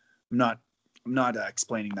 I'm not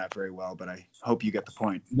explaining that very well, but I hope you get the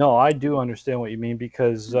point. No, I do understand what you mean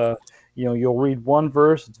because you'll read one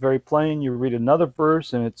verse, it's very plain. You read another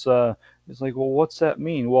verse, and it's like, well, what's that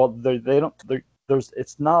mean? Well, they don't. There's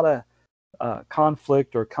it's not a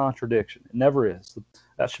conflict or contradiction. It never is.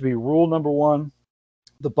 That should be rule number one.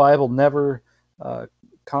 The Bible never uh,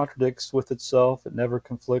 contradicts with itself. It never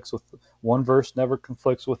conflicts with one verse. Never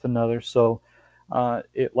conflicts with another. So,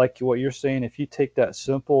 it like what you're saying. If you take that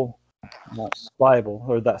simple Bible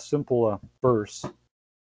or that simple verse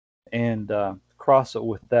and cross it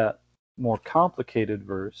with that more complicated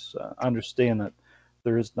verse, understand that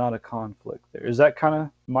there is not a conflict there. Is that kind of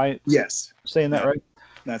my Yes. saying that Yeah, right?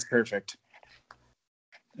 that's perfect.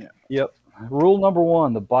 Yeah. Yep. Rule number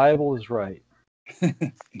one: the Bible is right.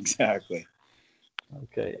 Exactly.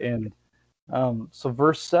 Okay, and so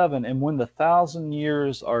verse 7, and when the 1,000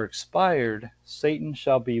 years are expired, Satan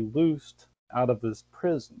shall be loosed out of his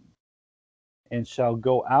prison, and shall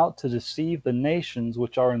go out to deceive the nations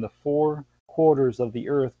which are in the four quarters of the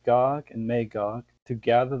earth, Gog and Magog, to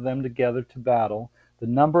gather them together to battle, the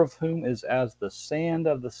number of whom is as the sand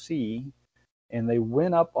of the sea. And they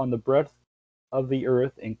went up on the breadth of the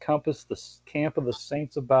earth, encompassed the camp of the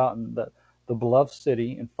saints about in the beloved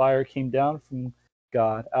city, and fire came down from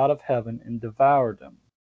God out of heaven and devoured them.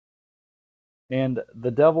 And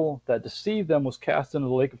the devil that deceived them was cast into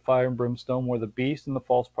the lake of fire and brimstone, where the beast and the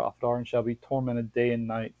false prophet are, and shall be tormented day and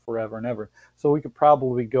night forever and ever. So we could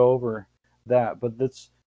probably go over that, but that's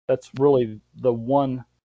really the one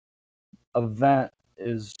event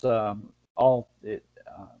is all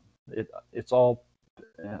it's all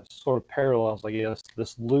sort of parallels, I guess.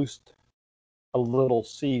 This loosed a little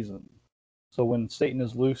season. So when Satan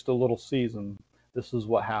is loosed a little season, this is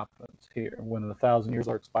what happens here. When the 1,000 years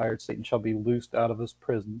are expired, Satan shall be loosed out of his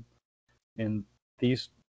prison. And these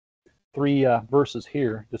three verses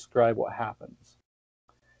here describe what happens.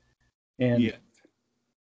 And Yeah.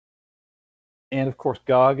 and of course,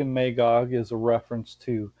 Gog and Magog is a reference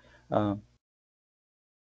to um,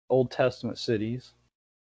 Old Testament cities,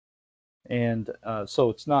 and so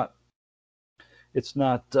it's not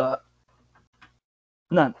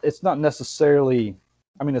necessarily.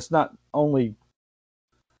 I mean, it's not only.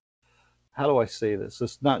 How do I say this?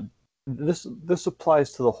 It's not. This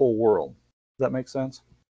applies to the whole world. Does that make sense?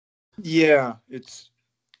 Yeah, it's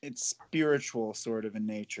spiritual sort of in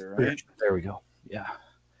nature, right? Spiritual. There we go. Yeah.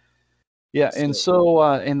 Yeah, and So, so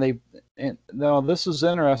and now this is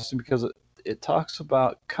interesting because it talks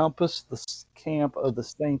about compass the camp of the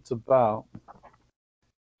saints about,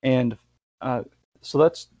 and uh, so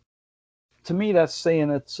that's to me that's saying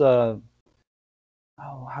it's oh,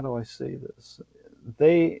 how do I say this?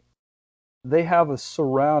 They they have us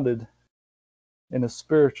surrounded in a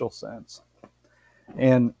spiritual sense,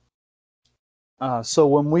 and so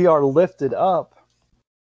when we are lifted up,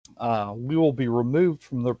 we will be removed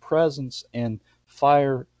from their presence, and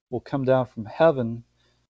fire will come down from heaven,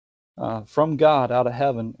 from God out of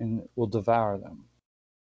heaven, and will devour them.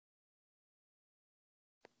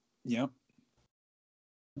 yep.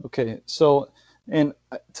 Okay, so, and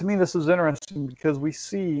to me, this is interesting because we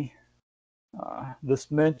see this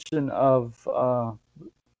mention the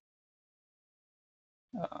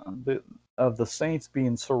of the saints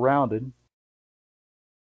being surrounded.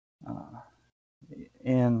 Uh,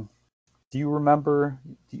 and do you remember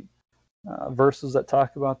verses that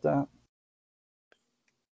talk about that?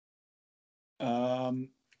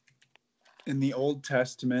 In the Old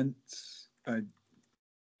Testament,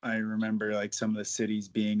 I remember like some of the cities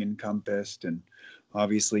being encompassed, and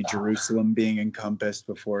obviously Jerusalem being encompassed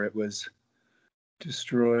before it was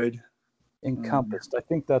destroyed. Encompassed. I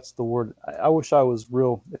think that's the word. I wish I was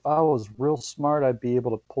real. If I was real smart, I'd be able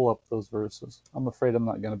to pull up those verses. I'm afraid I'm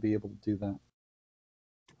not going to be able to do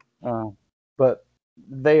that. But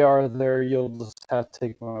they are there. You'll just have to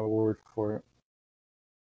take my word for it.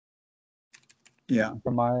 Yeah.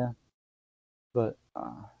 Jeremiah. But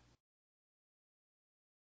I'm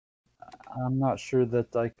not sure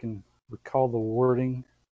that I can recall the wording.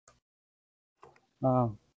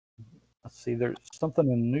 Let's see. There's something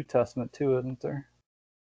in the New Testament too, isn't there?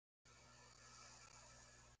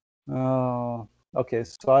 Oh, okay.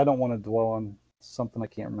 So I don't want to dwell on something I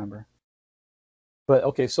can't remember. But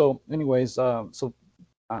okay. So, anyways,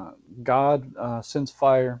 God sends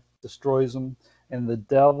fire, destroys them, and the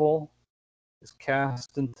devil is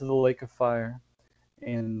cast into the lake of fire,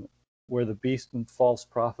 and where the beast and false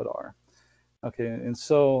prophet are. Okay, and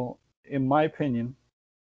so in my opinion,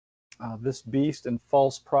 this beast and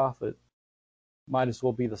false prophet might as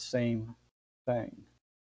well be the same thing.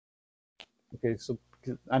 Okay, so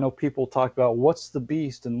I know people talk about what's the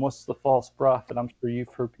beast and what's the false prophet. I'm sure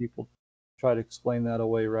you've heard people try to explain that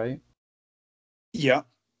away, right? Yeah.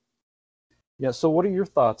 Yeah, so what are your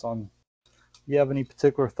thoughts on, you have any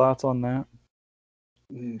particular thoughts on that?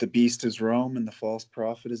 The beast is Rome and the false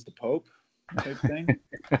prophet is the Pope type thing.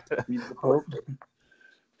 He's the Pope.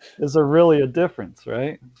 Is there really a difference,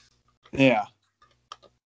 right? Yeah.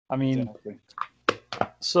 I mean, Exactly.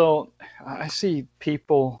 so I see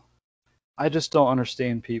people, I just don't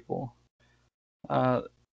understand people.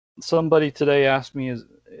 Somebody today asked me,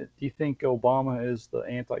 do you think Obama is the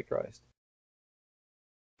Antichrist?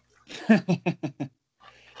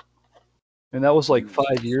 And that was like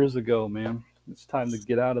 5 years ago, man. It's time to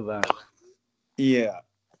get out of that. Yeah.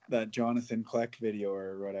 That Jonathan Kleck video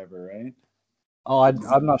or whatever, right? Oh,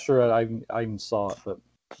 I'm not sure I even saw it, but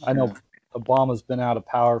I know Obama's been out of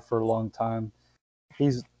power for a long time.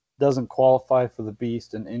 He's doesn't qualify for the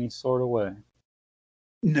beast in any sort of way.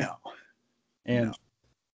 No. And No.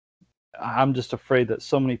 I'm just afraid that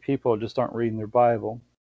so many people just aren't reading their Bible.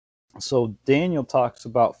 So Daniel talks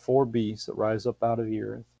about 4 beasts that rise up out of the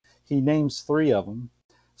earth. He names 3 of them.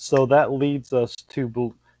 So that leads us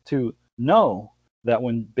to know that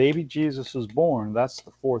when baby Jesus is born, that's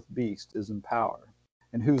the 4th beast is in power.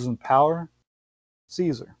 And who's in power?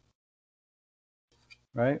 Caesar.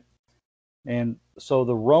 Right? And so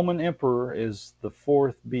the Roman emperor is the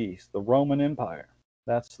 4th beast, the Roman Empire.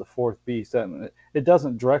 That's the 4th beast. It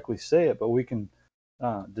doesn't directly say it, but we can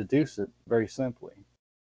deduce it very simply.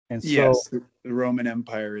 And so, yes, the Roman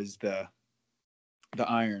Empire is the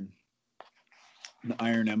Iron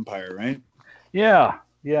Empire, right? yeah.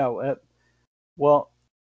 Well,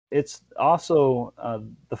 it's also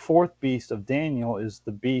the 4th beast of Daniel is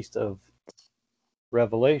the beast of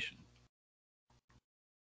Revelation.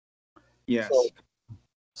 Yes.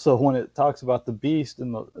 So when it talks about the beast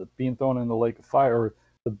and the being thrown in the lake of fire, or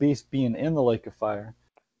the beast being in the lake of fire,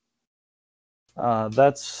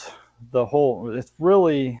 that's the whole. It's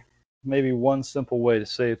really maybe one simple way to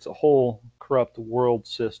say it's a whole corrupt world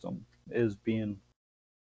system is being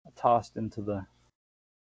tossed into the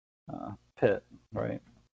pit, right?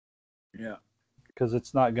 Yeah. Because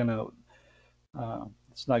it's not gonna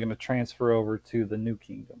transfer over to the new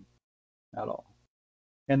kingdom at all.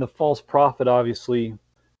 And the false prophet, obviously,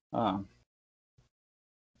 um,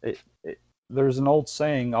 there's an old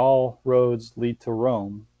saying, all roads lead to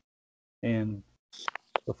Rome, and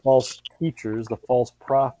the false teachers, the false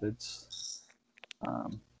prophets,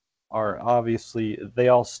 um, are obviously, they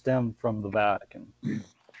all stem from the Vatican.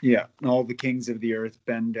 Yeah. All the kings of the earth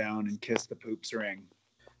bend down and kiss the Pope's ring.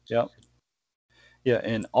 Yep. Yeah,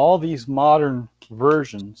 and all these modern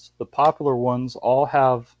versions, the popular ones, all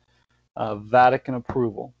have Vatican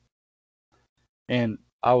approval. And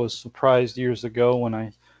I was surprised years ago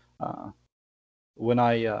uh, when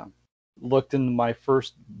I looked into my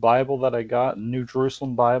first Bible that I got, New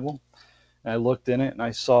Jerusalem Bible, and I looked in it and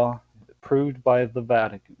I saw approved by the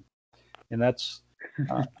Vatican, and that's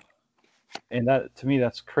uh, and that to me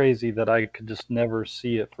that's crazy that I could just never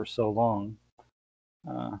see it for so long.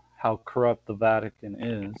 How corrupt the Vatican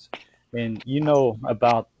is, and you know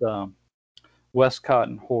about Westcott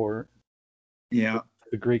and Hort, Yeah.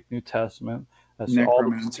 the Greek New Testament. That's all.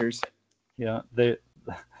 Necromancers. Yeah,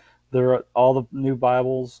 they're all the new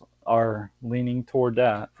Bibles are leaning toward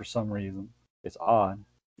that for some reason. It's odd.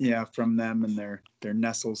 Yeah, from them and their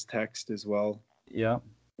Nestle's text as well, Yeah,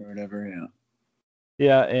 or whatever. Yeah.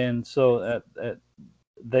 yeah, and so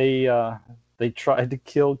they tried to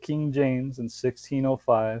kill King James in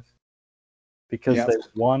 1605, because they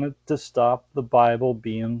wanted to stop the Bible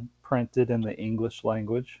being printed in the English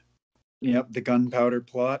language. Yep, the gunpowder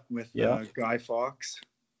plot with Yeah. Guy Fawkes.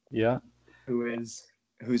 Yeah.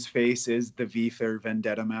 Whose face is the V for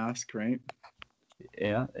Vendetta mask, right?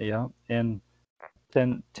 Yeah. Yeah. And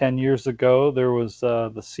 10 years ago, there was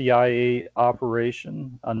the CIA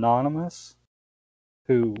Operation Anonymous,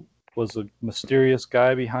 who was a mysterious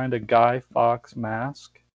guy behind a Guy Fawkes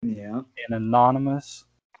mask. Yeah. And Anonymous,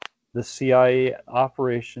 the CIA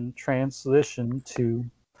operation, transitioned to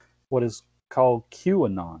what is called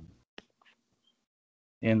QAnon.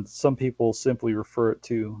 And some people simply refer it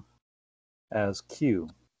to as Q.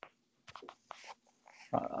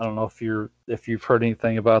 I don't know if you've heard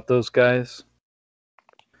anything about those guys.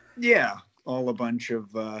 Yeah, all a bunch of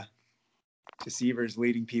deceivers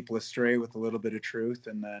leading people astray with a little bit of truth,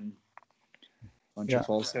 and then a bunch of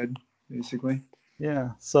falsehood, basically.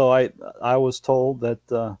 Yeah. So I was told that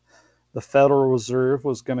the Federal Reserve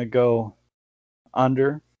was going to go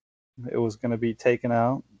under. It was going to be taken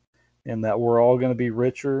out, and that we're all going to be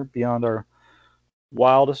richer beyond our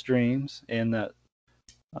wildest dreams, and that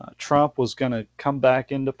Trump was going to come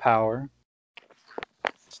back into power,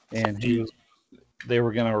 and they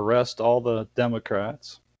were going to arrest all the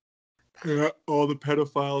Democrats. Yeah, all the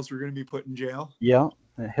pedophiles were going to be put in jail. Yeah,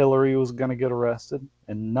 and Hillary was going to get arrested,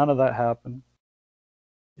 and none of that happened.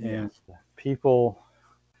 Yeah. And people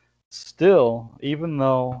still, even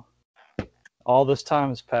though all this time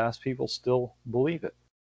has passed, people still believe it.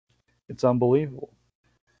 It's unbelievable.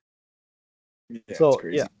 Yeah, So it's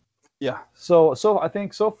crazy. yeah. So I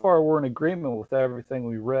think so far we're in agreement with everything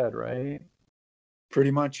we read, right?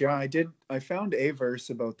 Pretty much, yeah. I found a verse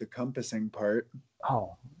about the compassing part.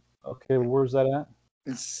 Oh, okay. Where's that at?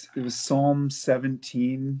 It was Psalm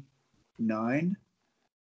 17, 9,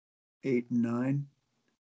 8 and 9.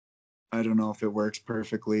 I don't know if it works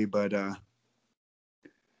perfectly, but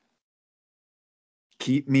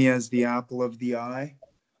keep me as the apple of the eye.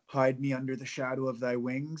 Hide me under the shadow of thy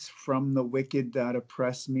wings. From the wicked that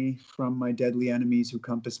oppress me, from my deadly enemies who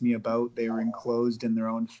compass me about, they are enclosed in their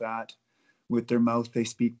own fat. With their mouth they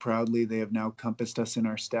speak proudly. They have now compassed us in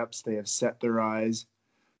our steps. They have set their eyes,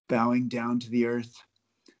 bowing down to the earth.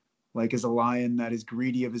 Like as a lion that is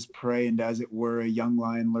greedy of his prey, and as it were a young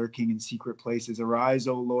lion lurking in secret places. Arise,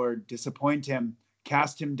 O Lord, disappoint him,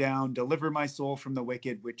 cast him down, deliver my soul from the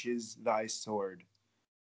wicked, which is thy sword.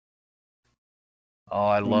 Oh,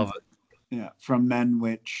 I love it. Yeah, from men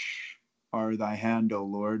which are thy hand, O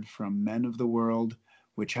Lord, from men of the world,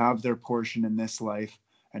 which have their portion in this life,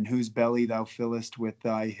 and whose belly thou fillest with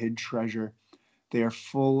thy hid treasure. They are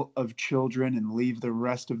full of children, and leave the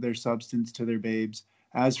rest of their substance to their babes.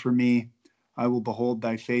 As for me, I will behold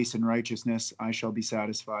thy face in righteousness. I shall be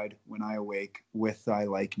satisfied when I awake with thy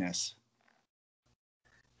likeness.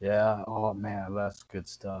 Yeah. Oh man, that's good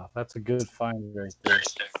stuff. That's a good find right there.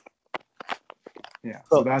 Yeah.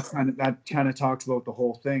 So that kind of talks about the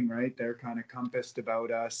whole thing, right? They're kind of compassed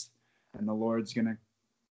about us, and the Lord's gonna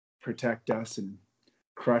protect us and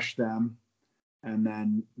crush them, and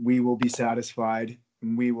then we will be satisfied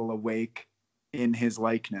and we will awake in his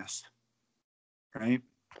likeness. Right?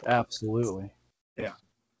 Absolutely. Yeah.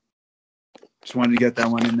 Just wanted to get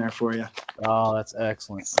that one in there for you. Oh, that's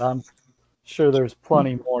excellent. I'm sure there's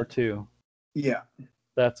plenty more too. Yeah.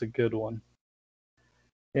 That's a good one.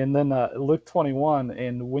 And then Luke 21,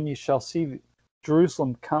 and when you shall see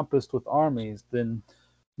Jerusalem compassed with armies, then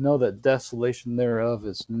know that desolation thereof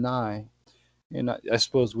is nigh. And I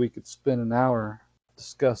suppose we could spend an hour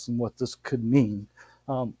discussing what this could mean.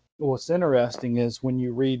 What's interesting is when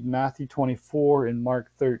you read Matthew 24 and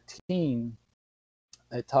Mark 13,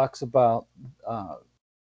 it talks about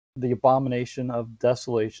the abomination of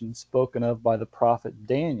desolation spoken of by the prophet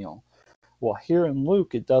Daniel. Well, here in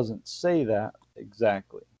Luke, it doesn't say that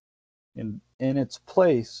exactly. In its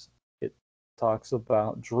place, it talks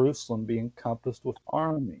about Jerusalem being compassed with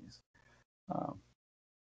armies. Um,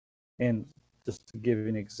 and just to give you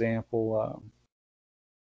an example,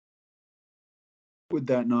 would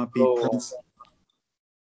that not be Prince?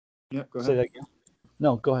 Yeah, go ahead. Say that again.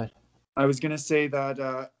 No, go ahead. I was going to say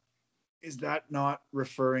that is that not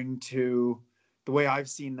referring to, the way I've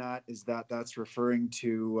seen that is that that's referring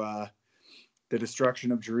to the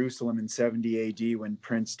destruction of Jerusalem in 70 AD when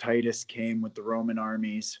Prince Titus came with the Roman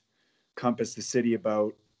armies, compassed the city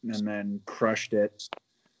about, and then crushed it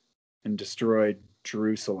and destroyed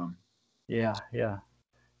Jerusalem. Yeah.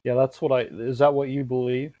 That's is that what you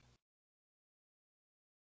believe?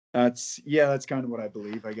 That's kind of what I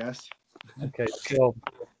believe, I guess. Okay,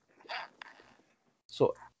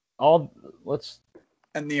 so all let's.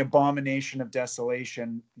 And the abomination of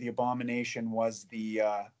desolation, the abomination was the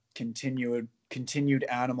continued continued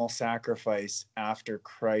animal sacrifice after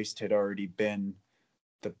Christ had already been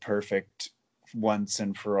the perfect once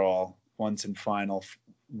and final,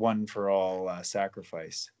 one for all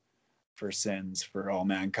sacrifice for sins, for all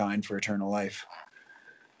mankind, for eternal life.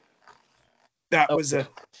 That was a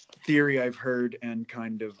theory I've heard and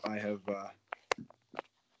kind of I have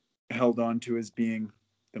held on to as being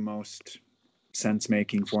the most sense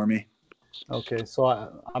making for me. Okay,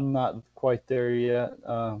 so I'm not quite there yet.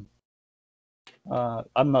 I'm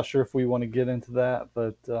not sure if we want to get into that,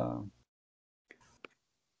 but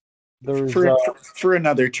there's for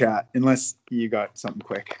another chat, unless you got something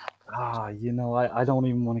quick. I don't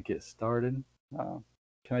even want to get started. Can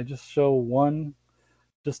I just show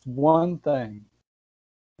just one thing,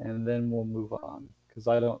 and then we'll move on? Because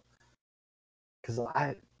I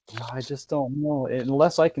just don't know.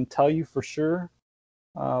 Unless I can tell you for sure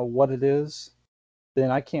what it is, then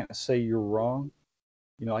I can't say you're wrong.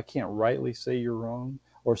 I can't rightly say you're wrong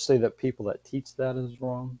or say that people that teach that is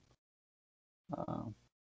wrong.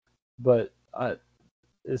 But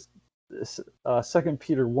it's 2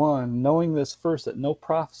 Peter 1, knowing this first, that no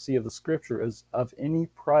prophecy of the scripture is of any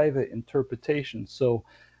private interpretation. So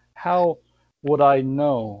how would I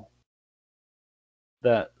know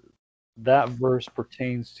that verse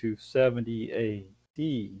pertains to 70 AD?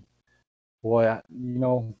 Boy,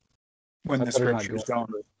 when I the better not scriptures go.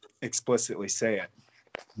 don't explicitly say it.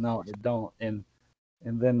 No, it don't. And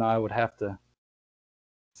then I would have to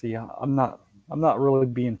see. I'm not really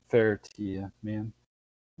being fair to you, man.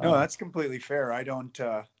 No, that's completely fair. I don't.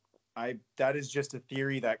 That is just a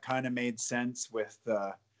theory that kind of made sense with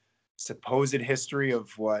the supposed history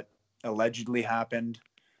of what allegedly happened.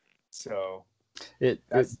 So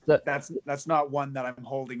that's not one that I'm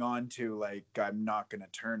holding on to. Like I'm not going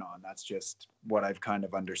to turn on. That's just what I've kind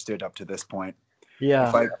of understood up to this point.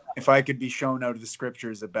 Yeah. If I could be shown out of the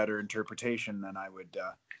scriptures a better interpretation, then I would.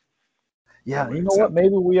 Yeah, you know what?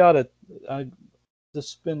 Maybe we ought to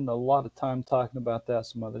just spend a lot of time talking about that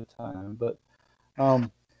some other time. But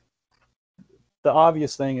the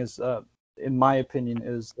obvious thing is, in my opinion,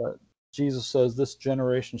 is that Jesus says, "This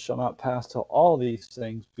generation shall not pass till all these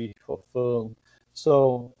things be fulfilled."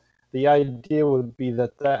 So the idea would be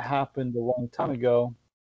that happened a long time ago,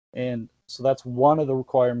 and so that's one of the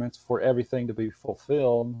requirements for everything to be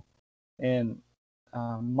fulfilled. And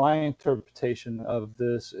my interpretation of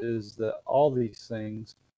this is that all these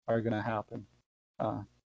things are going to happen.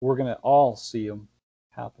 We're going to all see them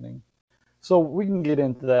happening. So we can get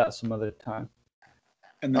into that some other time.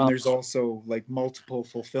 And then there's also like multiple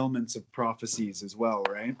fulfillments of prophecies as well,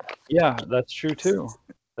 right? Yeah, that's true too.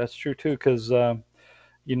 That's true too, because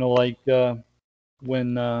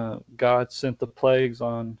when God sent the plagues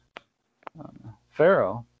on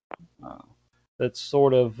Pharaoh, that's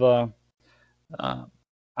sort of I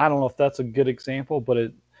don't know if that's a good example,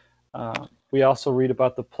 but we also read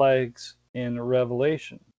about the plagues in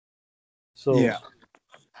Revelation. So yeah.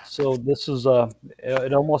 So this is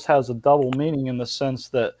it almost has a double meaning in the sense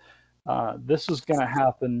that this is going to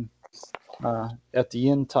happen at the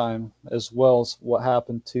end time as well as what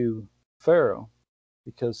happened to Pharaoh,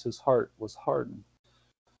 because his heart was hardened.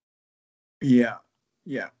 Yeah,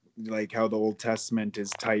 yeah, like how the Old Testament is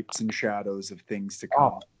types and shadows of things to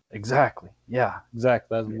come. Exactly. Yeah,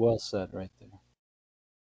 exactly. That's well said right there.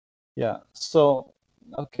 Yeah. So,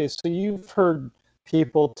 okay. So you've heard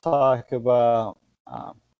people talk about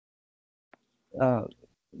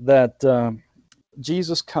that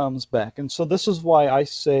Jesus comes back, and so this is why I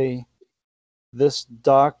say this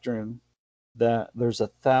doctrine that there's a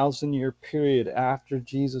 1,000-year period after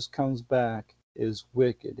Jesus comes back is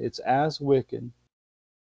wicked. It's as wicked.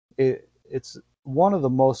 It's one of the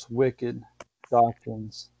most wicked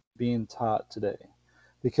doctrines being taught today,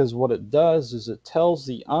 because what it does is it tells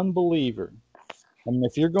the unbeliever, I mean,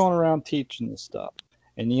 if you're going around teaching this stuff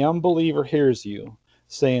and the unbeliever hears you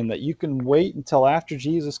saying that you can wait until after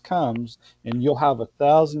Jesus comes and you'll have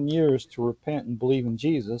 1,000 years to repent and believe in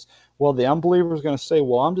Jesus, well, the unbeliever is going to say,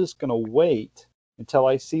 well, I'm just going to wait until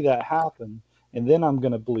I see that happen, and then I'm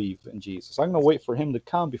going to believe in Jesus. I'm going to wait for him to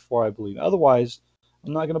come before I believe. Otherwise,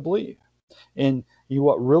 I'm not going to believe. And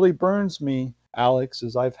what really burns me, Alex,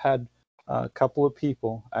 is I've had a couple of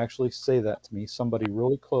people actually say that to me. Somebody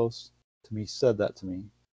really close to me said that to me,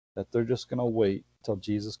 that they're just going to wait till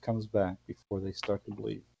Jesus comes back before they start to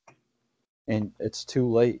believe. And it's too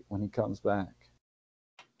late when he comes back.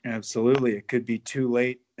 Absolutely. It could be too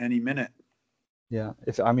late any minute. Yeah.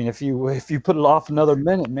 If you put it off another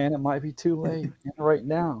minute, man, it might be too late. And right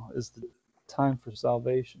now is the time for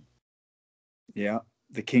salvation. Yeah.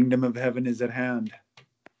 The kingdom of heaven is at hand.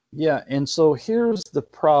 Yeah. And so here's the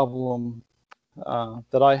problem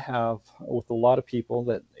that I have with a lot of people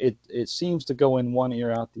that it seems to go in one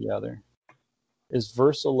ear out the other is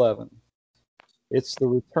verse 11. It's the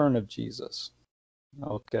return of Jesus.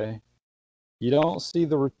 Okay. You don't see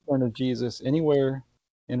the return of Jesus anywhere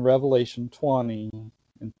in Revelation 20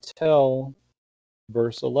 until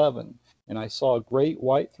verse 11. And I saw a great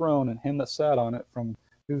white throne and him that sat on it, from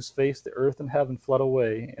whose face the earth and heaven fled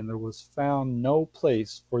away, and there was found no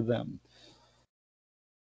place for them.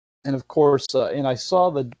 And of course, and I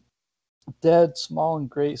saw the dead, small and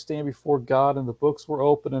great, stand before God, and the books were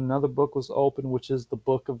open, and another book was open, which is the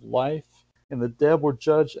book of life. And the dead were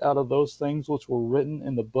judged out of those things which were written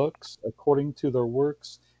in the books, according to their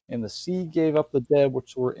works. And the sea gave up the dead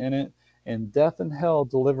which were in it, and death and hell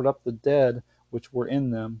delivered up the dead which were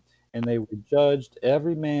in them. And they were judged,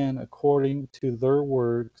 every man according to their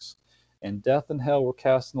works. And death and hell were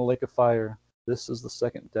cast in the lake of fire. This is the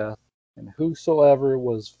second death. And whosoever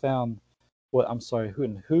was found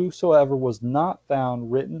whosoever was not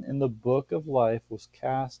found written in the book of life was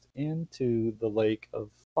cast into the lake of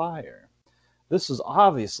fire. This is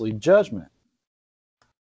obviously judgment.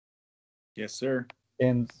 Yes, sir.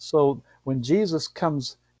 And so when Jesus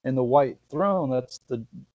comes in the white throne, that's the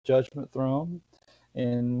judgment throne.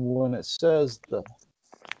 And when it says the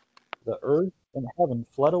earth and heaven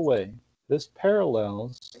fled away, this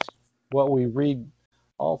parallels what we read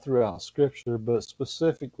all throughout Scripture, but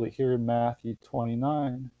specifically here in Matthew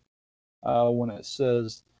 29, when it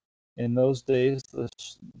says, in those days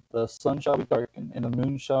the sun shall be darkened, and the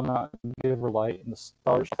moon shall not give her light, and the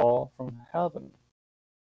stars fall from heaven.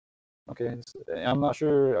 Okay, I'm not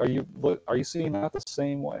sure. Are you seeing that the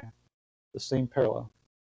same way, the same parallel?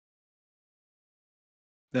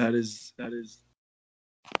 That is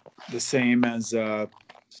the same as.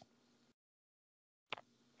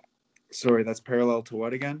 Sorry, that's parallel to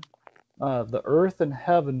what again? The earth and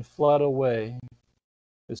heaven fled away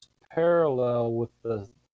is parallel with the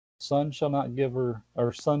sun shall not give her,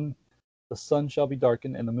 or sun, the sun shall be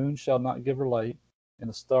darkened, and the moon shall not give her light, and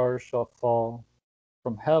the stars shall fall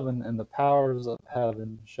from heaven, and the powers of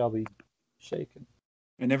heaven shall be shaken.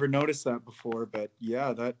 I never noticed that before, but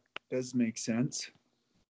yeah, that does make sense.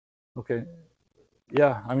 Okay.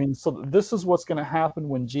 Yeah, I mean, so this is what's going to happen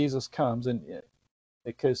when Jesus comes, and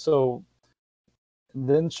okay, so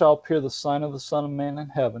then shall appear the sign of the Son of Man in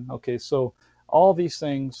heaven. Okay, so all these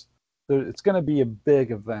things, it's going to be a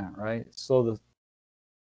big event, right? So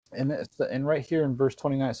and right here in verse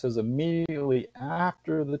 29 it says immediately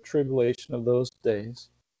after the tribulation of those days.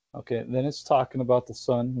 Okay, then it's talking about the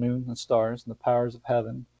sun, moon, and stars, and the powers of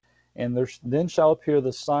heaven. And then shall appear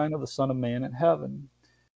the sign of the Son of Man in heaven.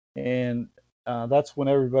 And that's when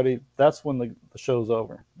the show's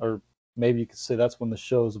over. Or maybe you could say that's when the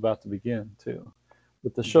show's about to begin, too.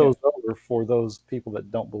 But the show's over for those people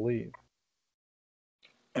that don't believe.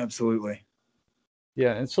 Absolutely.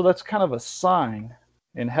 Yeah, and so that's kind of a sign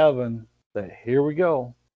in heaven that here we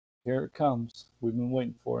go. Here it comes. We've been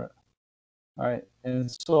waiting for it. All right. And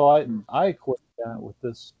so I equate that with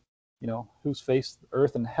this, whose face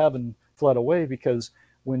earth and heaven fled away, because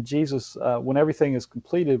when Jesus, when everything is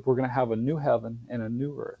completed, we're going to have a new heaven and a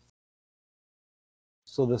new earth.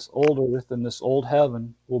 So this old earth and this old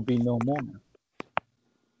heaven will be no more.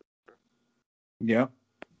 Yeah.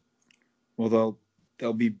 Well,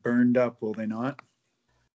 they'll be burned up, will they not?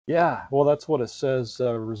 Yeah. Well, that's what it says,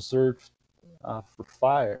 reserved for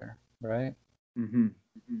fire, right? Mm-hmm.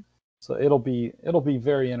 So it'll be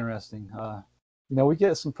very interesting. We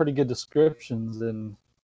get some pretty good descriptions in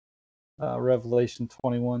Revelation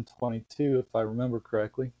 21:22, if I remember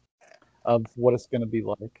correctly, of what it's going to be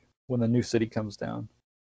like when the new city comes down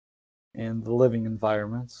and the living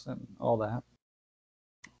environments and all that.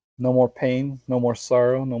 No more pain, no more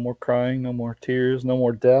sorrow, no more crying, no more tears, no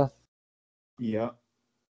more death. Yeah.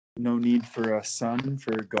 No need for a sun,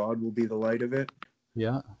 for God will be the light of it.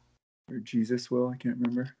 Yeah. Or Jesus will, I can't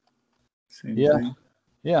remember. Same thing.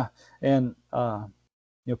 Yeah. And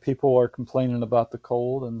people are complaining about the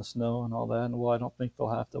cold and the snow and all that, and well, I don't think they'll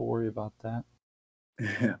have to worry about that.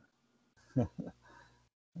 Yeah.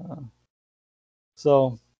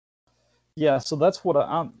 So that's what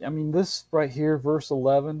I mean, this right here, verse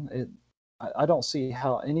 11, I don't see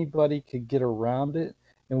how anybody could get around it.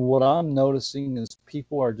 And what I'm noticing is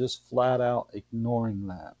people are just flat out ignoring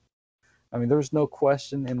that. I mean, there's no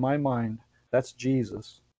question in my mind that's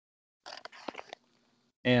Jesus.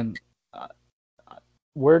 And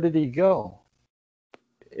where did he go?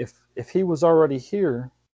 If he was already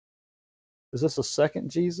here, is this a second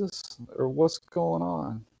Jesus, or what's going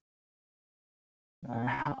on?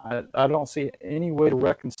 I don't see any way to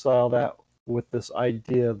reconcile that with this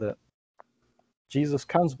idea that Jesus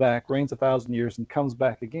comes back, reigns 1,000 years, and comes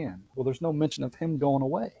back again. Well, there's no mention of him going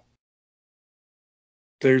away.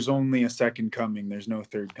 There's only a second coming. There's no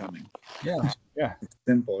third coming. Yeah, yeah. It's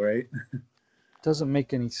simple, right? Doesn't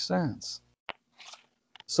make any sense.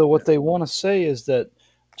 So what they want to say is that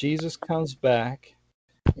Jesus comes back,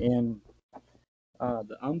 and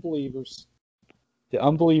the unbelievers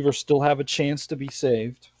still have a chance to be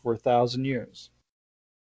saved for 1,000 years.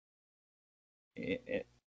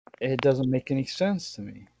 It doesn't make any sense to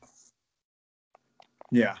me.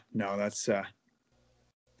 Yeah, no, that's a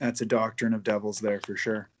doctrine of devils there for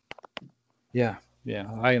sure. Yeah,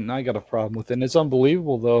 I got a problem with it. And it's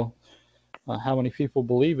unbelievable though how many people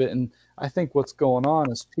believe it. And I think what's going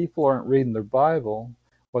on is people aren't reading their Bible.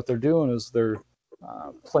 What they're doing is they're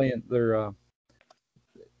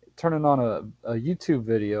turning on a YouTube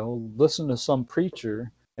video, listen to some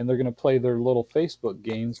preacher, and they're going to play their little Facebook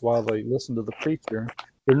games while they listen to the preacher.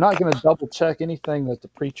 They're not going to double check anything that the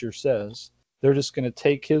preacher says. They're just going to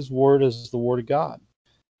take his word as the word of God.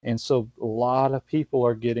 And so a lot of people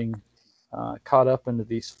are getting caught up into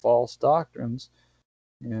these false doctrines.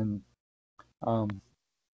 And, again,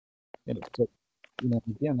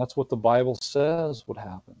 that's what the Bible says would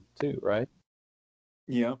happen too, right?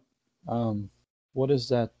 Yeah. What is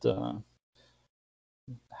that?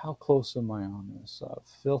 How close am I on this?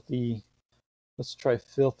 Let's try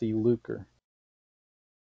filthy lucre.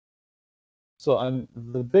 So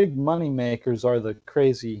the big money makers are the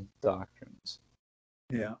crazy doctrines.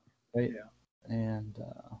 Yeah. Right? Yeah. And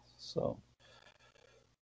so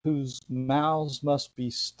whose mouths must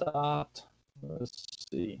be stopped. Let's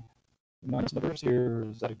see. My verse here,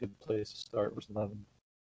 is that a good place to start? Verse 11.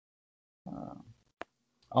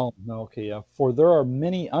 Oh, no, okay, yeah. For there are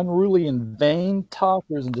many unruly and vain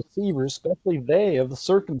talkers and deceivers, especially they of the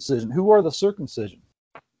circumcision. Who are the circumcision?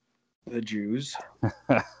 The Jews.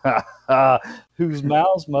 Whose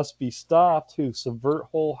mouths must be stopped, who subvert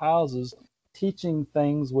whole houses, teaching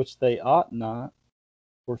things which they ought not,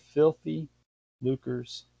 for filthy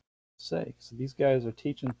lucre's sake. So these guys are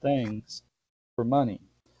teaching things for money.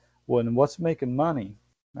 When what's making money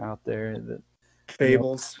out there? That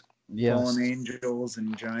Fables, yes, fallen angels,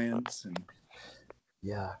 and giants, and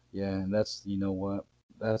yeah, and that's what,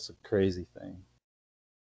 that's a crazy thing.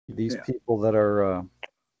 These yeah. people that are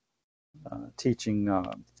teaching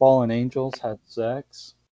fallen angels had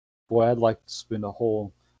sex. Boy, I'd like to spend a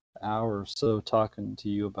whole hour or so talking to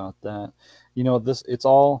you about that. It's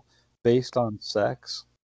all based on sex,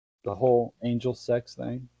 the whole angel sex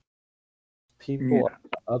thing. People are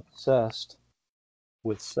obsessed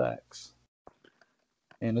with sex.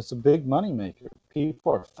 And it's a big money maker.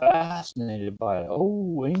 People are fascinated by it.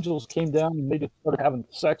 Oh, angels came down and they just started having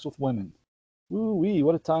sex with women. Ooh-wee,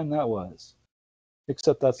 what a time that was.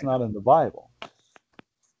 Except that's not in the Bible.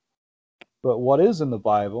 But what is in the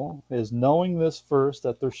Bible is knowing this first,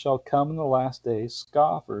 that there shall come in the last days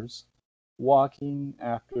scoffers walking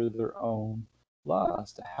after their own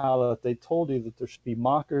lust. How that they told you that there should be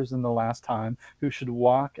mockers in the last time who should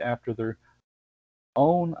walk after their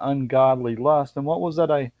own ungodly lust. And what was that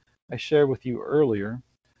I shared with you earlier?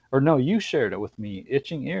 Or no, you shared it with me,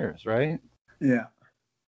 itching ears, right? Yeah.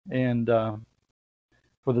 And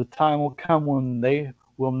for the time will come when they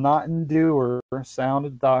will not endure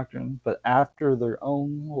sound doctrine, but after their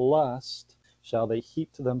own lust shall they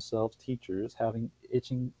heap to themselves teachers having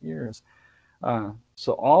itching ears.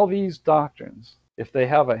 So all these doctrines, if they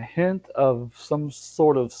have a hint of some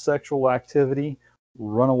sort of sexual activity,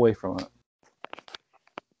 run away from it.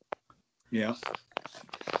 Yeah.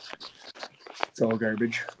 It's all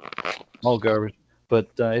garbage. All garbage. But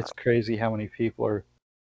it's crazy how many people are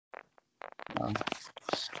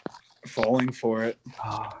falling for it.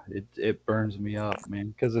 It burns me up,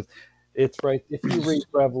 man, because it's right. If you read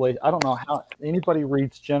Revelation, I don't know how anybody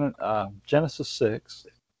reads Genesis 6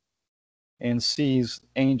 and sees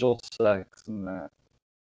angel sex in that.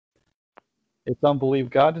 It's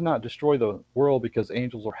unbelievable. God did not destroy the world because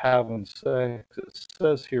angels are having sex. It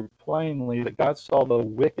says here plainly that God saw the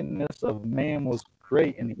wickedness of man was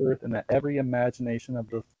great in the earth, and that every imagination of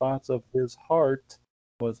the thoughts of his heart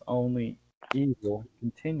was only evil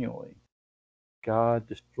continually. God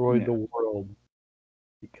destroyed the world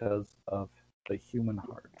because of the human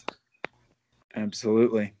heart.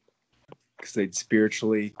 Absolutely. Because they'd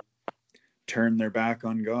spiritually turn their back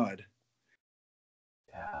on God.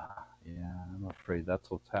 Yeah, I'm afraid that's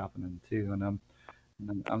what's happening too. And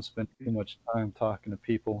I'm spending too much time talking to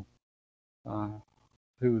people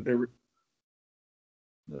who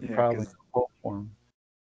probably fall for them.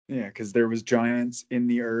 Yeah, because there was giants in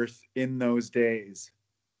the earth in those days,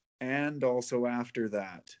 and also after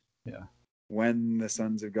that. Yeah. when the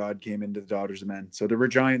sons of God came into the daughters of men. So there were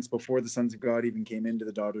giants before the sons of God even came into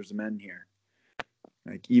the daughters of men here.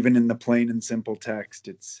 Like even in the plain and simple text,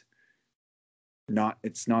 it's not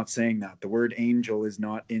saying that. The word angel is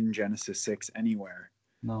not in Genesis 6 anywhere.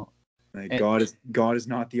 No. Like God is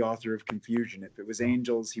not the author of confusion. If it was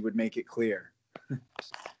angels, he would make it clear.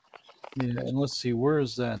 Yeah, and let's see, where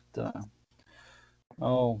is that?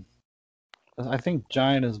 I think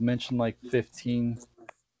giant is mentioned like 15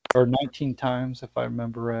 or 19 times, if I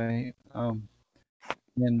remember right.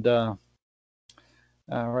 And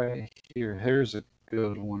right here's a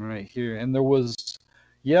good one right here. And there was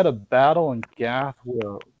yet a battle in Gath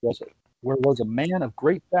where was a man of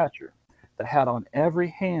great stature that had on every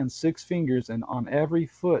hand 6 fingers and on every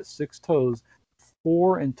foot 6 toes,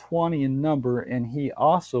 24 in number, and he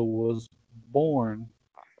also was born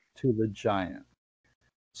to the giant.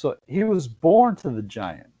 So he was born to the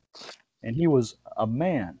giant, and he was a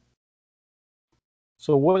man.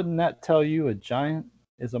 So wouldn't that tell you a giant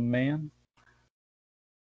is a man?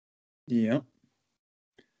 Yeah.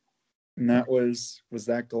 And that was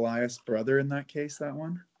that Goliath's brother in that case, that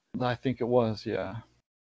one? I think it was, yeah.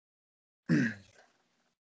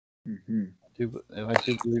 Mm-hmm. I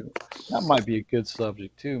do believe that might be a good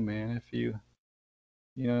subject too, man. If you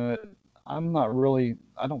know, I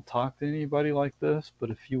don't talk to anybody like this,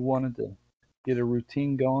 but if you wanted to get a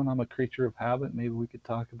routine going, I'm a creature of habit. Maybe we could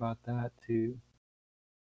talk about that too.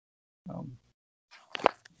 Um,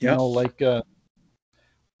 Yeah. like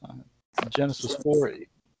Genesis 4,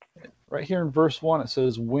 right here in verse 1, it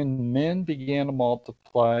says, when men began to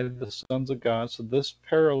multiply, the sons of God. So this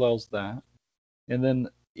parallels that. And then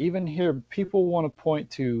even here, people want to point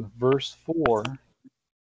to verse 4.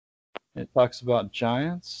 It talks about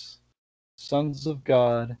giants, sons of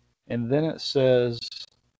God, and then it says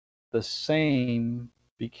the same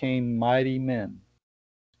became mighty men.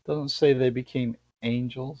 It doesn't say they became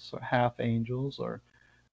angels or half angels or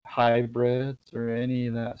hybrids or any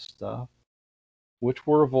of that stuff, which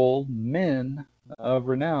were of old men of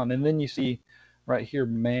renown. And then you see right here,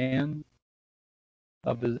 man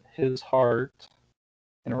of his heart,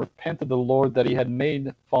 and repented the Lord that he had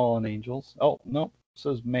made fallen angels. Oh, no, it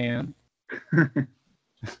says man.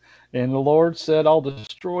 And the Lord said, I'll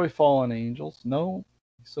destroy fallen angels. No,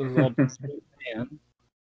 he says, I'll destroy man.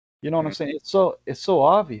 You know what I'm saying? It's so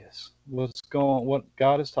obvious what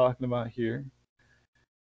God is talking about here.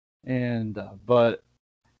 And but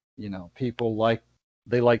people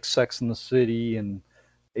they like Sex in the City and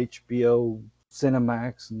HBO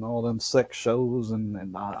Cinemax and all them sex shows, and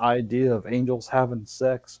the idea of angels having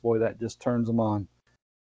sex, boy, that just turns them on.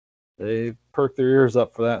 They perk their ears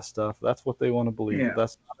up for that stuff. That's what they want to believe, but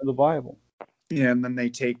that's not in the Bible. Yeah, and then they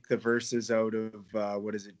take the verses out of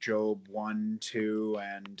what is it, Job 1, 2,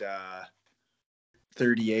 and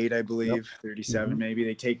 38, I believe, 37 maybe.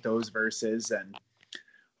 They take those verses and,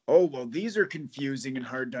 oh, well, these are confusing and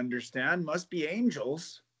hard to understand. Must be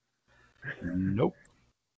angels. Nope.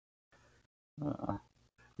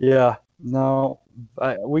 Yeah, no.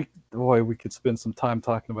 We could spend some time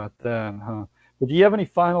talking about that, huh? But do you have any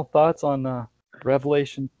final thoughts on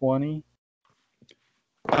Revelation 20?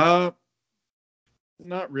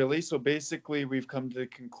 Not really. So basically, we've come to the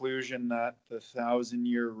conclusion that the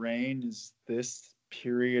 1,000-year reign is this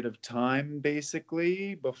period of time,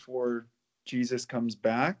 basically, before Jesus comes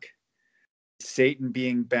back. Satan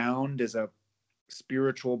being bound is a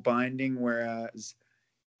spiritual binding, whereas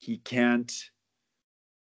he can't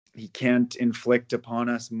inflict upon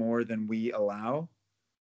us more than we allow,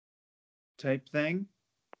 type thing.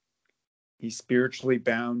 He's spiritually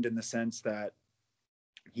bound in the sense that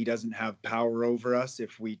he doesn't have power over us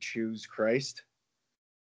if we choose Christ.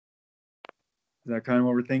 Is that kind of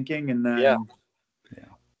what we're thinking? And then Yeah.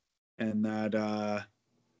 And that the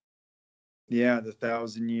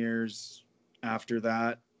 1,000 years after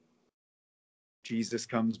that, Jesus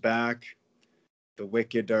comes back, the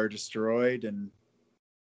wicked are destroyed, and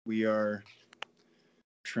we are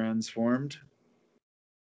transformed,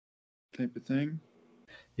 type of thing.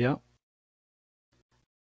 Yep.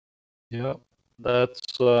 That's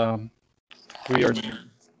we are,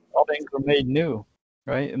 all things are made new,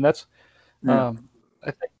 right? And that's I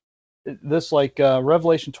think this, like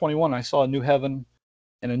Revelation 21, I saw a new heaven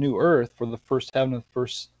and a new earth, for the first heaven and the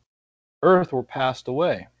first earth were passed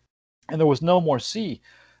away, and there was no more sea.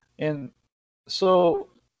 And so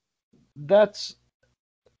that's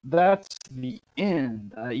the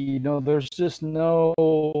end. There's just no.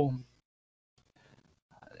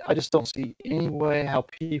 I just don't see any way how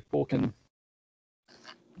people can,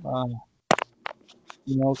 can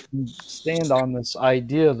stand on this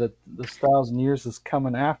idea that this 1,000 years is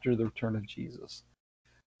coming after the return of Jesus.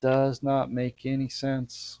 does not make any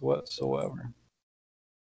sense whatsoever.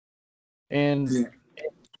 And Yeah.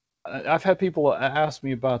 I've had people ask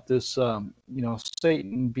me about this,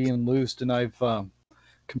 Satan being loosed, and I've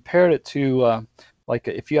compared it to like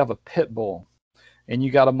if you have a pit bull and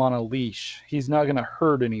you got him on a leash, he's not going to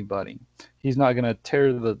hurt anybody. He's not going to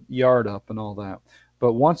tear the yard up and all that.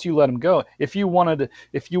 But once you let him go, if you wanted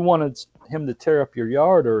him to tear up your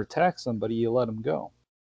yard or attack somebody, you let him go,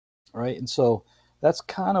 right? And so that's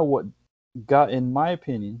kind of what got, in my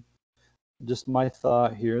opinion, just my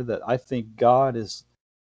thought here, that I think God is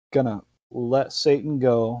gonna let Satan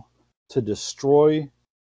go to destroy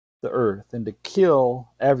the earth and to kill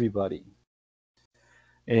everybody.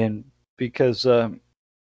 And because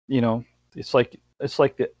you know, it's like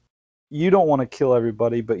that you don't want to kill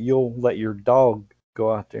everybody, but you'll let your dog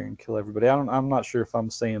go out there and kill everybody. I'm not sure if I'm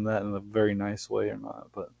saying that in a very nice way or not,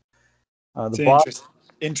 but the It's an bottom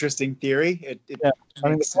interesting theory. It yeah, I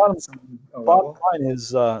mean the makes sense on a bottom level. line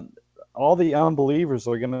is all the unbelievers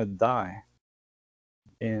are going to die,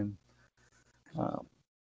 and um,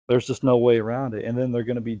 there's just no way around it. And then they're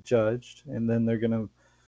going to be judged, and then they're going to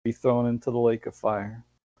be thrown into the lake of fire.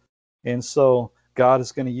 And so God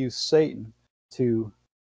is going to use Satan to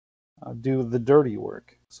do the dirty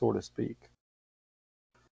work, so to speak.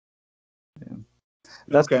 And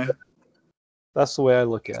that's Okay. that's the way I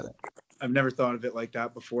look at it. I've never thought of it like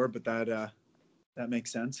that before, but that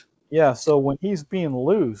makes sense. Yeah. So when he's being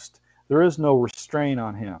loosed, there is no restraint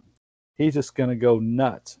on him. He's just going to go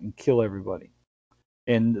nuts and kill everybody,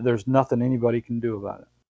 and there's nothing anybody can do about it.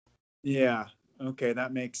 Yeah. Okay,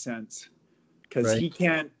 that makes sense. Because Right. he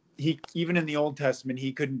can't. He even in the Old Testament,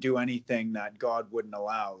 he couldn't do anything that God wouldn't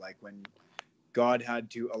allow. Like when God had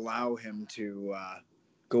to allow him to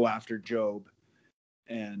go after Job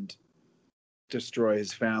and destroy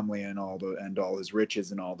his family and all his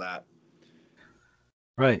riches and all that.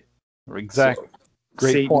 Right. So Exactly.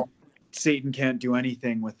 Great Satan point. Satan can't do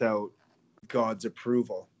anything without God's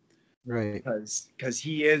approval. Right. Because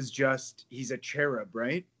he's a cherub,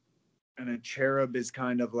 right? And a cherub is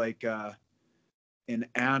kind of like an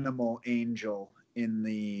animal angel in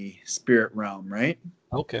the spirit realm, right?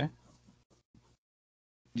 Okay.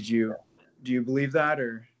 Did you do you believe that,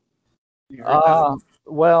 or you heard that? Uh,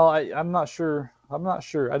 well, I'm not sure. I'm not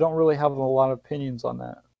sure. I don't really have a lot of opinions on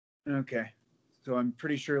that. Okay, so I'm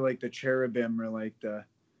pretty sure like the cherubim are like this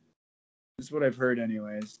is what I've heard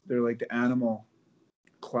anyways. They're like the animal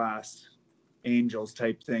class angels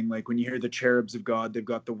type thing. Like when you hear the cherubs of God, they've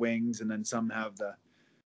got the wings, and then some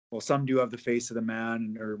do have the face of the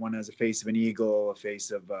man, or one has a face of an eagle, a face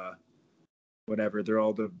of whatever. They're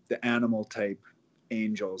all the animal type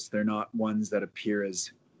angels. They're not ones that appear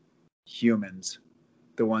as humans,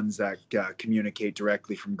 the ones that communicate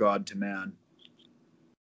directly from God to man.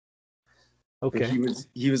 But Okay.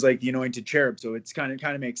 he was like the anointed cherub, so it's kind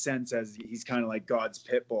of makes sense as he's kind of like God's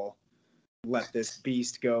pit bull. Let this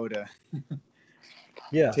beast go to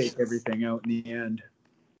Yes. take everything out in the end.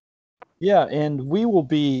 Yeah, and we will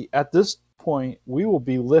be at this point. We will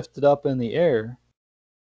be lifted up in the air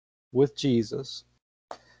with Jesus,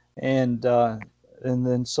 and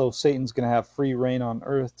then so Satan's going to have free reign on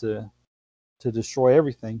earth to destroy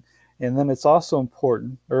everything. And then it's also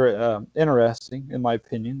important or interesting, in my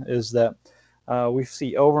opinion, is that we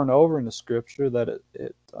see over and over in the scripture that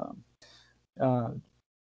uh,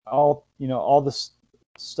 all this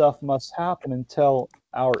stuff must happen until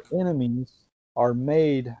our enemies are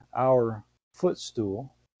made our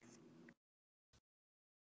footstool.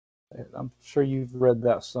 I'm sure you've read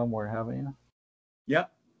that somewhere, haven't you? Yeah.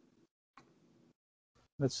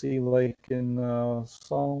 Let's see, like in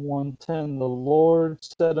Psalm 110, the Lord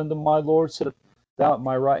said unto my Lord, sit thou at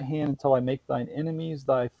my right hand until I make thine enemies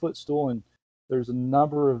thy footstool. And there's a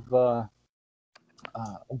number of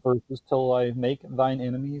verses, till I make thine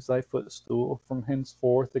enemies thy footstool, from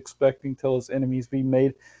henceforth expecting till his enemies be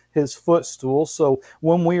made his footstool. So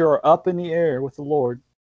when we are up in the air with the Lord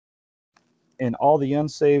and all the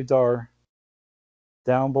unsaved are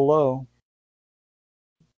down below,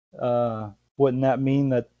 wouldn't that mean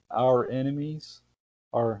that our enemies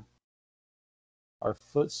are our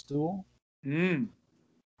footstool? Mm.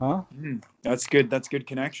 Huh? That's good. That's good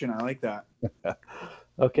connection. I like that.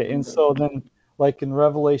 Okay, and so then, like in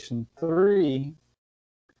Revelation 3,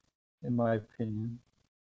 in my opinion,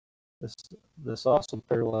 this this also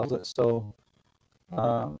parallels it. So,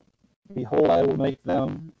 um, behold, I will make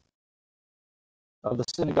them of the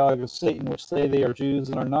synagogue of Satan, which say they are Jews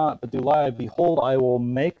and are not, but do lie. Behold, I will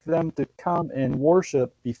make them to come and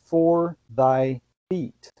worship before thy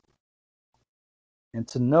feet, and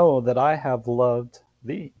to know that I have loved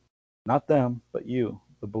thee, not them, but you,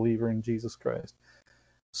 the believer in Jesus Christ.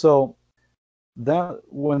 So that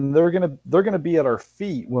when they're gonna be at our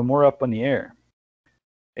feet when we're up in the air,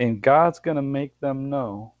 and God's gonna make them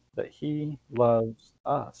know that He loves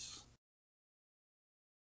us.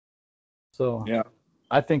 So Yeah,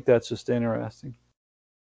 I think that's just interesting.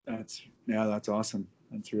 that's awesome.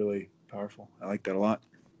 That's really powerful. I like that a lot.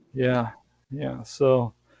 Yeah, yeah.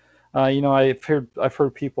 So I've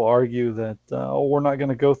heard people argue that oh, we're not going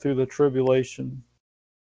to go through the tribulation,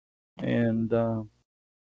 and no,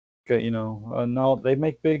 they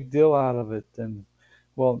make big deal out of it, and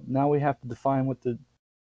well, now we have to define what the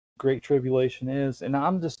Great Tribulation is, and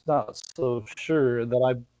I'm just not so sure that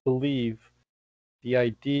I believe the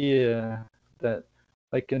idea that,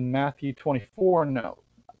 like in Matthew 24, no,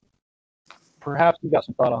 perhaps you got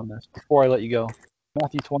some thought on this before I let you go.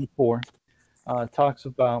 Matthew 24 talks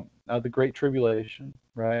about the Great Tribulation,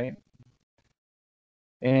 right?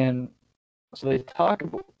 And so they talk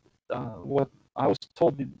about what I was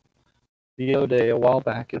told the other day, a while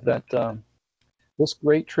back, is that this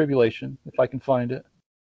Great Tribulation, if I can find it,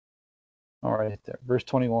 all right, there, verse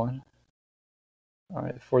 21. All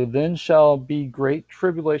right, for then shall be great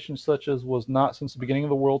tribulation, such as was not since the beginning of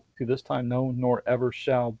the world to this time, no, nor ever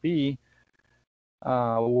shall be.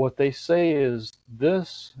 What they say is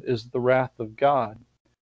this is the wrath of God,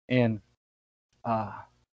 and uh,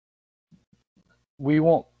 we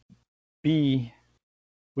won't be,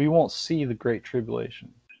 we won't see the great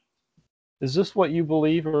tribulation. Is this what you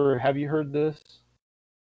believe, or have you heard this?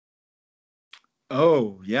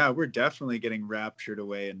 Oh, yeah, we're definitely getting raptured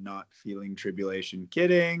away and not feeling tribulation.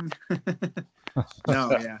 Kidding. No,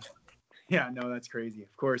 yeah. Yeah, no, that's crazy.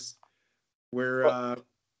 Of course, we're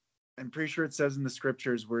I'm pretty sure it says in the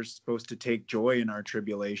scriptures we're supposed to take joy in our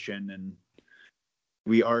tribulation, and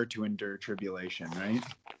we are to endure tribulation, right?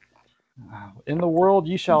 In the world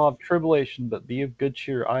you shall have tribulation, but be of good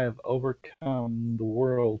cheer. I have overcome the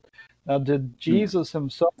world. Now, did Yeah. Jesus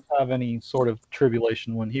himself have any sort of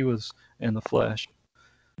tribulation when he was in the flesh?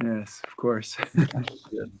 Yes, of course.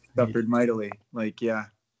 He, Suffered mightily. Like, yeah.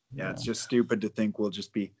 Yeah, yeah. it's just stupid to think we'll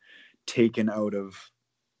just be taken out of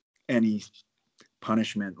any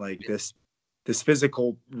punishment like this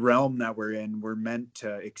physical realm that we're in. We're meant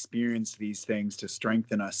to experience these things to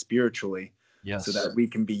strengthen us spiritually so Yes. that we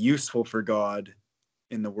can be useful for God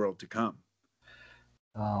in the world to come.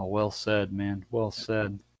 Oh, well said, man. Well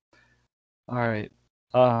said. All right.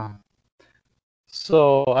 Uh,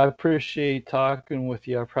 so I appreciate talking with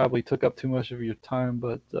you. I probably took up too much of your time,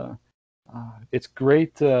 but it's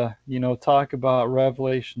great to, talk about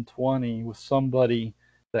Revelation 20 with somebody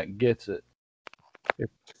that gets it.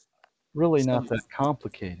 It's really not So, that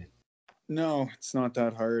complicated. no, it's not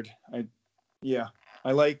that hard. Yeah,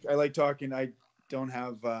 I like talking. I don't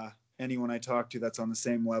have anyone I talk to that's on the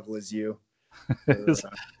same level as you for is,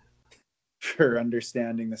 for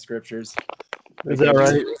understanding the scriptures. is Like that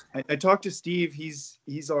right? I talked to Steve. He's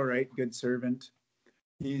all right, good servant.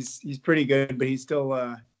 He's pretty good, but he's still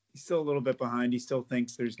a little bit behind. He still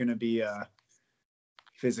thinks there's going to be a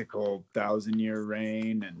physical 1,000-year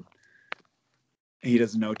reign, and he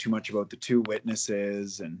doesn't know too much about the two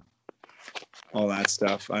witnesses and all that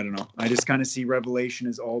stuff. I don't know. I just kind of see Revelation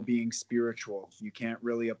as all being spiritual. You can't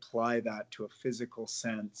really apply that to a physical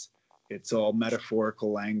sense. It's all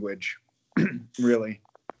metaphorical language, really.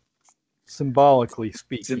 Symbolically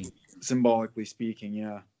Sym- speaking. Symbolically speaking,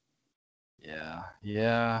 yeah. Yeah,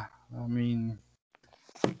 yeah. I mean,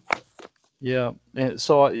 yeah. And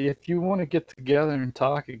so if you want to get together and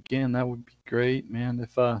talk again, that would be great, man.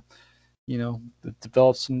 If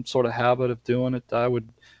develop some sort of habit of doing it, I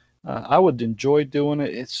would enjoy doing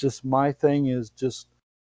it. It's just my thing is just,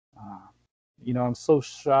 uh, I'm so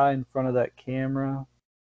shy in front of that camera,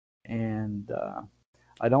 and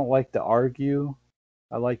I don't like to argue.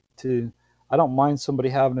 I like to. I don't mind somebody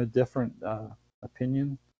having a different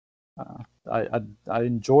opinion. Uh, I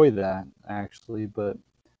enjoy that actually, but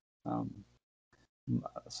um,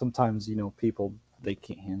 sometimes people they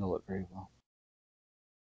can't handle it very well.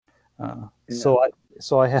 Uh, Yeah. so I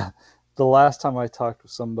so I had the last time I talked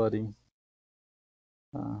with somebody,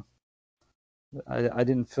 uh, I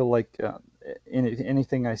didn't feel like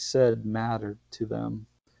anything I said mattered to them,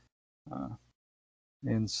 uh,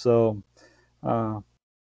 and so uh,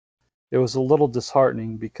 it was a little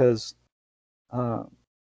disheartening because uh,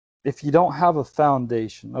 if you don't have a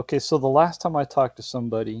foundation, okay. So the last time I talked to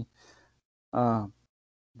somebody, uh,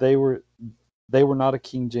 they were they were not a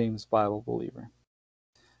King James Bible believer.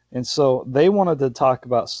 And so they wanted to talk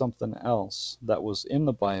about something else that was in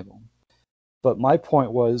the Bible. But my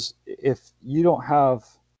point was if you don't have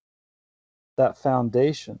that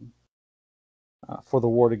foundation for the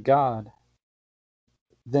Word of God,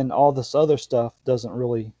 then all this other stuff doesn't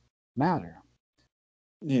really matter.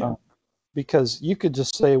 Yeah. Because you could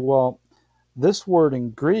just say, well, this word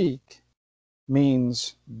in Greek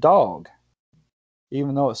means dog.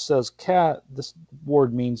 Even though it says cat, this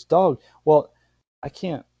word means dog. Well, I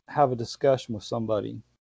can't have a discussion with somebody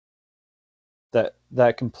that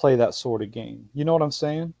can play that sort of game. You know what I'm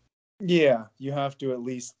saying? Yeah, you have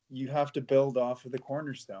to build off of the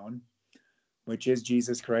cornerstone, which is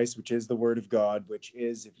Jesus Christ, which is the Word of God, which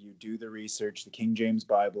is, if you do the research, the King James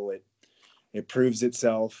Bible. It proves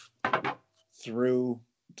itself through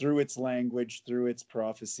its language, through its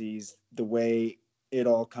prophecies, the way it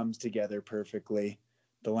all comes together perfectly.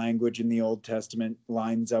 The language in the Old Testament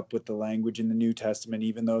lines up with the language in the New Testament,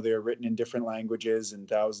 even though they are written in different languages and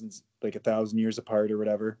like 1,000 years apart or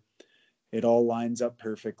whatever. It all lines up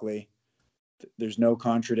perfectly. There's no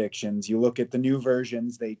contradictions. You look at the new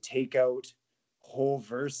versions, they take out whole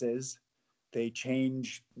verses. They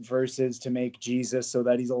change verses to make Jesus so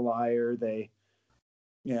that he's a liar. They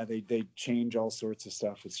change all sorts of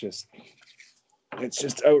stuff. It's just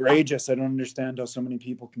outrageous. I don't understand how so many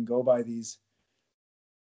people can go by these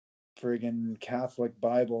friggin' Catholic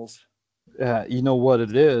Bibles. You know what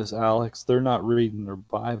it is, Alex? They're not reading their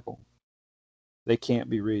Bible. They can't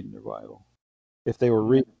be reading their Bible. If they were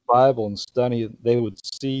reading the Bible and studying, they would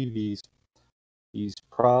see these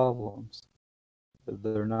problems.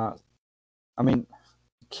 They're not. I mean,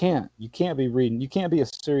 you can't be reading. You can't be a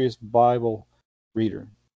serious Bible reader.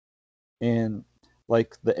 And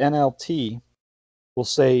like the NLT will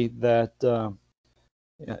say that,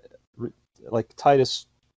 like Titus,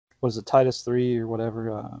 was it Titus 3 or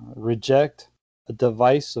whatever? Reject a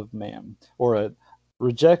divisive man, or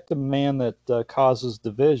reject a man that causes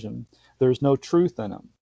division. There's no truth in him.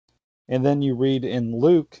 And then you read in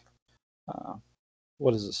Luke, uh,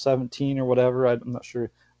 what is it, 17 or whatever? I'm not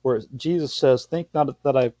sure. Where Jesus says, "Think not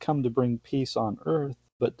that I've come to bring peace on earth,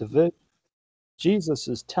 but division." Jesus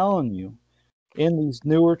is telling you in these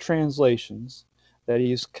newer translations that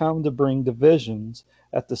he's come to bring divisions.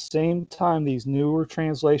 At the same time, these newer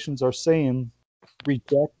translations are saying,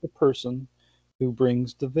 reject the person who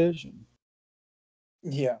brings division.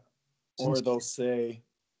 Yeah. Or they'll say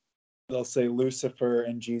Lucifer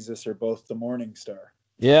and Jesus are both the morning star.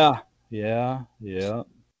 Yeah, yeah, yeah.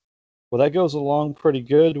 Well, that goes along pretty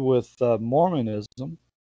good with Mormonism,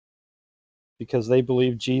 because they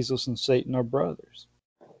believe Jesus and Satan are brothers.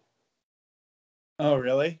 Oh,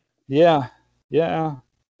 really? Yeah, yeah.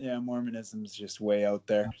 Yeah, Mormonism's just way out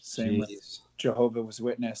there. Same with Jehovah's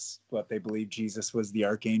Witness. What, they believe Jesus was the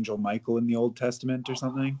Archangel Michael in the Old Testament or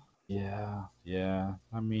something? Yeah, yeah.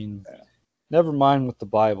 I mean, never mind what the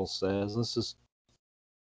Bible says.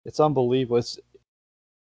 It's unbelievable.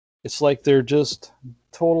 It's like they're just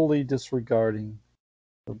totally disregarding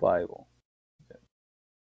the Bible.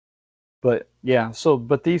 But yeah,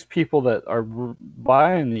 but these people that are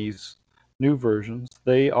buying these new versions,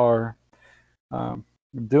 they are um,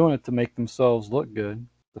 doing it to make themselves look good,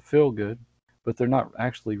 to feel good, but they're not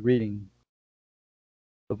actually reading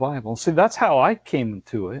the Bible. See, that's how I came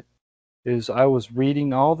to it. Is I was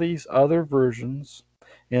reading all these other versions,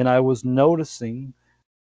 and I was noticing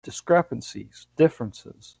discrepancies,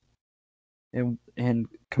 differences, and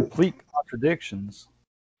complete contradictions.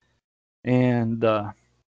 And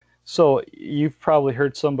so you've probably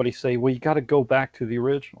heard somebody say, "Well, you got to go back to the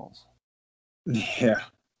originals." Yeah.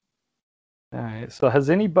 All right. So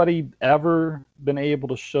has anybody ever been able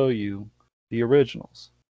to show you the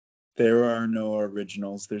originals? There are no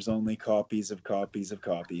originals. There's only copies of copies of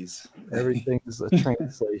copies. Everything's a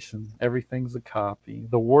translation. Everything's a copy.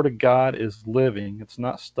 The Word of God is living. It's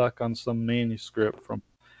not stuck on some manuscript from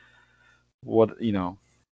whatever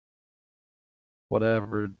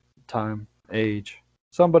time, age.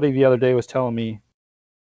 Somebody the other day was telling me,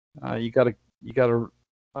 you gotta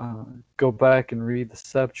go back and read the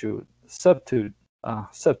Septuagint.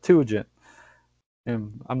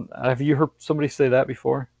 And have you heard somebody say that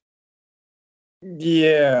before?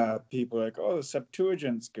 Yeah, people are like, "Oh, the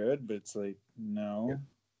Septuagint's good," but it's like, no,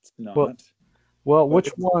 it's Well, not. well,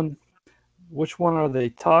 But which one are they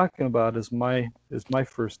talking about? Is my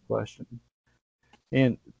first question.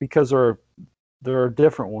 And because there are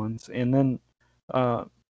different ones, and then uh,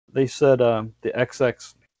 they said the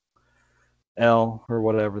XXL or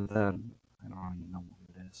whatever that, I don't even know what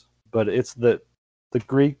it is, but it's the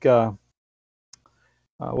Greek,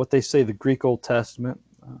 what they say, the Greek Old Testament,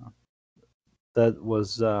 that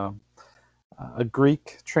was a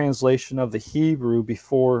Greek translation of the Hebrew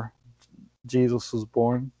before Jesus was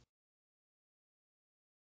born.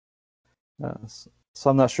 So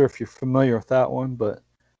I'm not sure if you're familiar with that one, but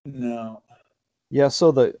no. yeah.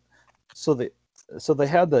 So the so they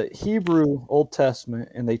had the Hebrew Old Testament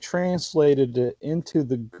and they translated it into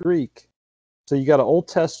the Greek. So you got an Old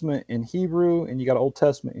Testament in Hebrew and you got an Old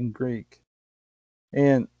Testament in Greek.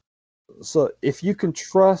 And so if you can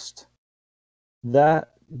trust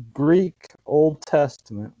that Greek Old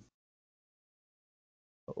Testament,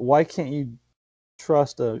 why can't you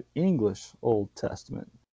trust an English Old Testament?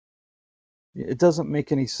 It doesn't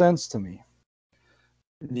make any sense to me.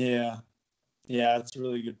 Yeah. Yeah, that's a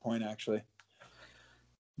really good point, actually.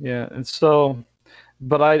 Yeah, and so,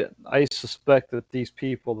 but I suspect that these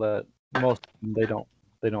people, that most of them,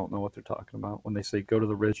 they don't know what they're talking about when they say go to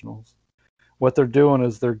the originals. What they're doing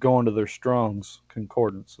is they're going to their Strong's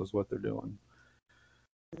Concordance is what they're doing.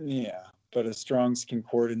 Yeah, but a Strong's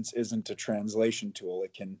Concordance isn't a translation tool.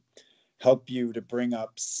 It can help you to bring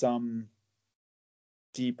up some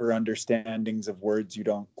deeper understandings of words you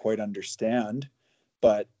don't quite understand.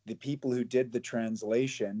 But the people who did the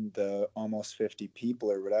translation, the almost 50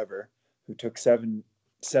 people or whatever, who took seven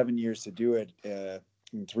years to do it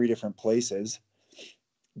in 3 different places,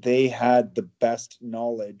 they had the best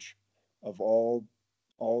knowledge of all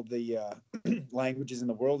the languages in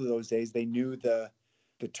the world of those days. They knew the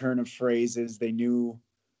turn of phrases. They knew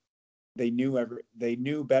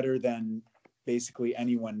better than basically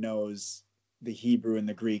anyone knows the Hebrew and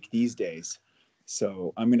the Greek these days.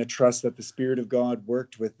 So I'm going to trust that the Spirit of God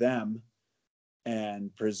worked with them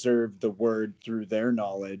and preserved the word through their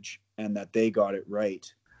knowledge, and that they got it right,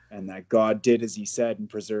 and that God did as he said and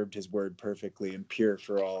preserved his word perfectly and pure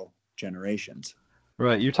for all generations.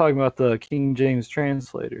 Right, you're talking about the King James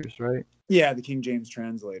translators, right? Yeah, the King James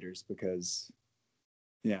translators, because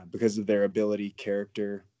of their ability,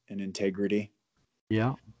 character, and integrity.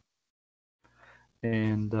 Yeah,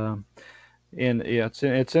 and yeah, it's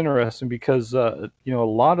interesting because you know, a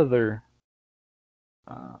lot of the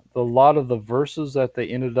verses that they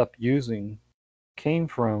ended up using came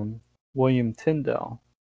from William Tyndale,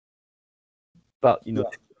 about, you know, Yeah.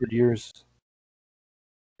 200 years,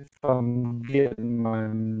 if I'm getting my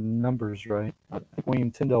numbers right.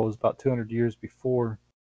 William Tyndale was about 200 years before,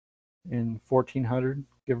 in 1400,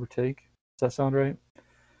 give or take. Does that sound right?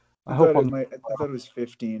 I hope I'm. I thought it was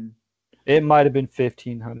 15. It might have been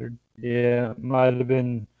 1500. Yeah, it might have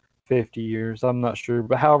been 50 years. I'm not sure,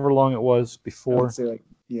 but however long it was I would before. say, like,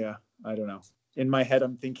 yeah, I don't know. In my head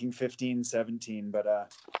I'm thinking 15, 17, but I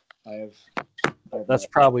have That's no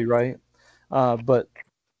probably right. But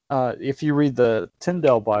if you read the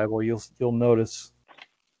Tyndale Bible, you'll notice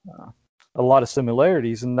uh, a lot of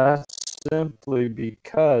similarities, and that's simply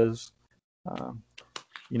because um,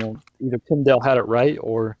 you know, either Tyndale had it right,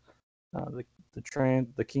 or the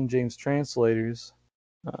King James translators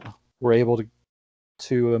were able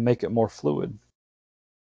to make it more fluid,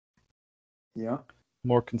 Yeah.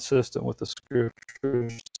 more consistent with the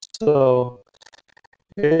scriptures. So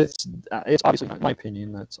it's obviously, in my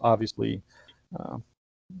opinion, that's obviously uh,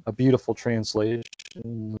 a beautiful translation.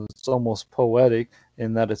 It's almost poetic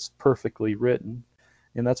in that it's perfectly written.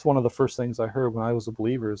 And that's one of the first things I heard when I was a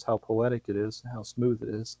believer, is how poetic it is, how smooth it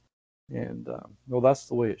is. And well, that's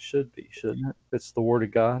the way it should be, shouldn't it? If it's the Word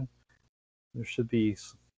of God, there should be,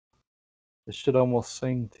 it should almost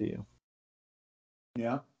sing to you.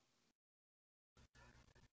 Yeah.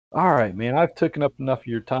 All right, man, I've taken up enough of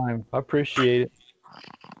your time. I appreciate it.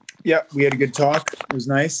 Yeah, we had a good talk. It was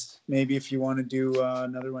nice. Maybe if you want to do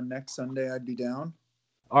another one next Sunday, I'd be down.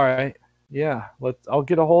 All right, yeah, I'll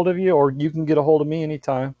get a hold of you, or you can get a hold of me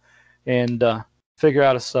anytime, and figure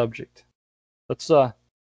out a subject. Let's uh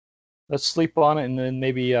let's sleep on it, and then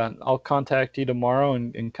maybe I'll contact you tomorrow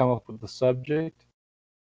and come up with the subject.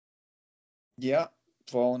 Yeah,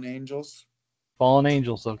 fallen angels. Fallen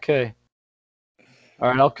angels, okay. All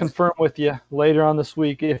right, I'll confirm with you later on this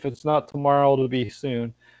week. If it's not tomorrow, it'll be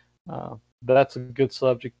soon. That's a good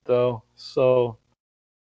subject, though. So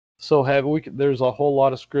have we? There's a whole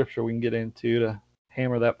lot of scripture we can get into to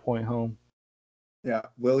hammer that point home. Yeah,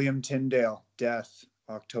 William Tyndale, death,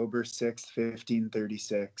 October 6th,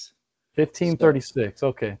 1536. So 1536.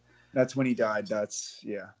 Okay. that's when he died.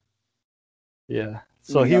 Yeah.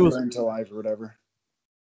 So He he got was. burnt alive or whatever.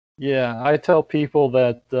 Yeah, I tell people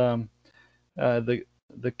that the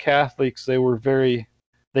Catholics,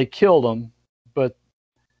 they killed him, but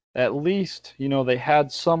at least, you know, they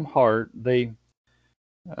had some heart.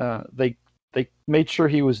 Uh, they they made sure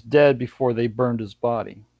he was dead before they burned his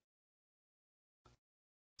body.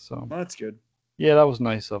 So Well, that's good. yeah, that was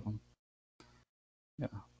nice of them. Yeah.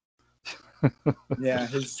 Yeah,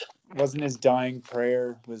 his dying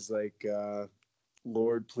prayer was like,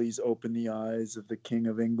 Lord, please open the eyes of the King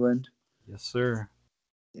of England. Yes, sir.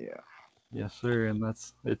 Yeah. Yes, sir. And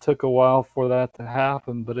it took a while for that to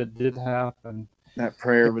happen, but it did happen. that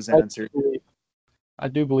prayer was answered. I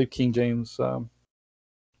do believe King James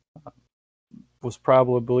was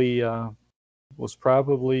probably was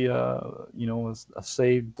a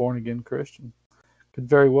saved, born again Christian. Could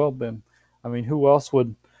very well have been. I mean, who else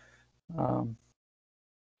would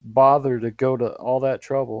bother to go to all that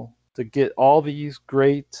trouble to get all these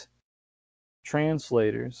great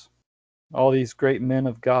translators, all these great men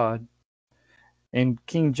of God? And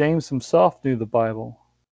King James himself knew the Bible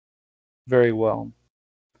very well.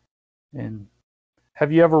 And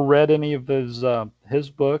have you ever read any of his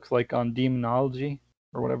books, like on demonology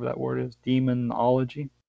or whatever that word is, demonology?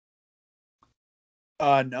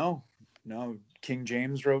 No. King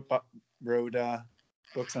James wrote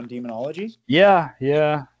books on demonology. Yeah.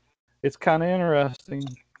 It's kind of interesting.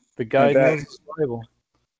 The guy knows the Bible.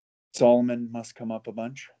 Solomon must come up a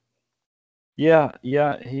bunch. Yeah.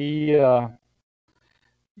 He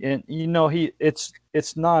and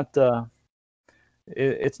it's not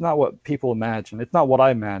it's not what people imagine. It's not what I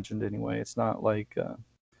imagined anyway. It's not like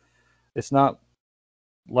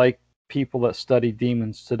people that study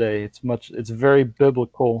demons today. It's very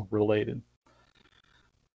biblical related.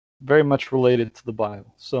 Very much related to the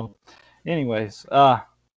Bible. So anyways,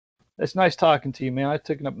 it's nice talking to you, man. I've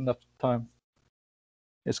taken up enough time.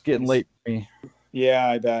 It's getting late for me. Yeah,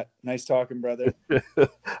 I bet. Nice talking, brother.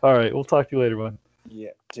 All right, we'll talk to you later, bud.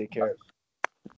 Yeah, take care.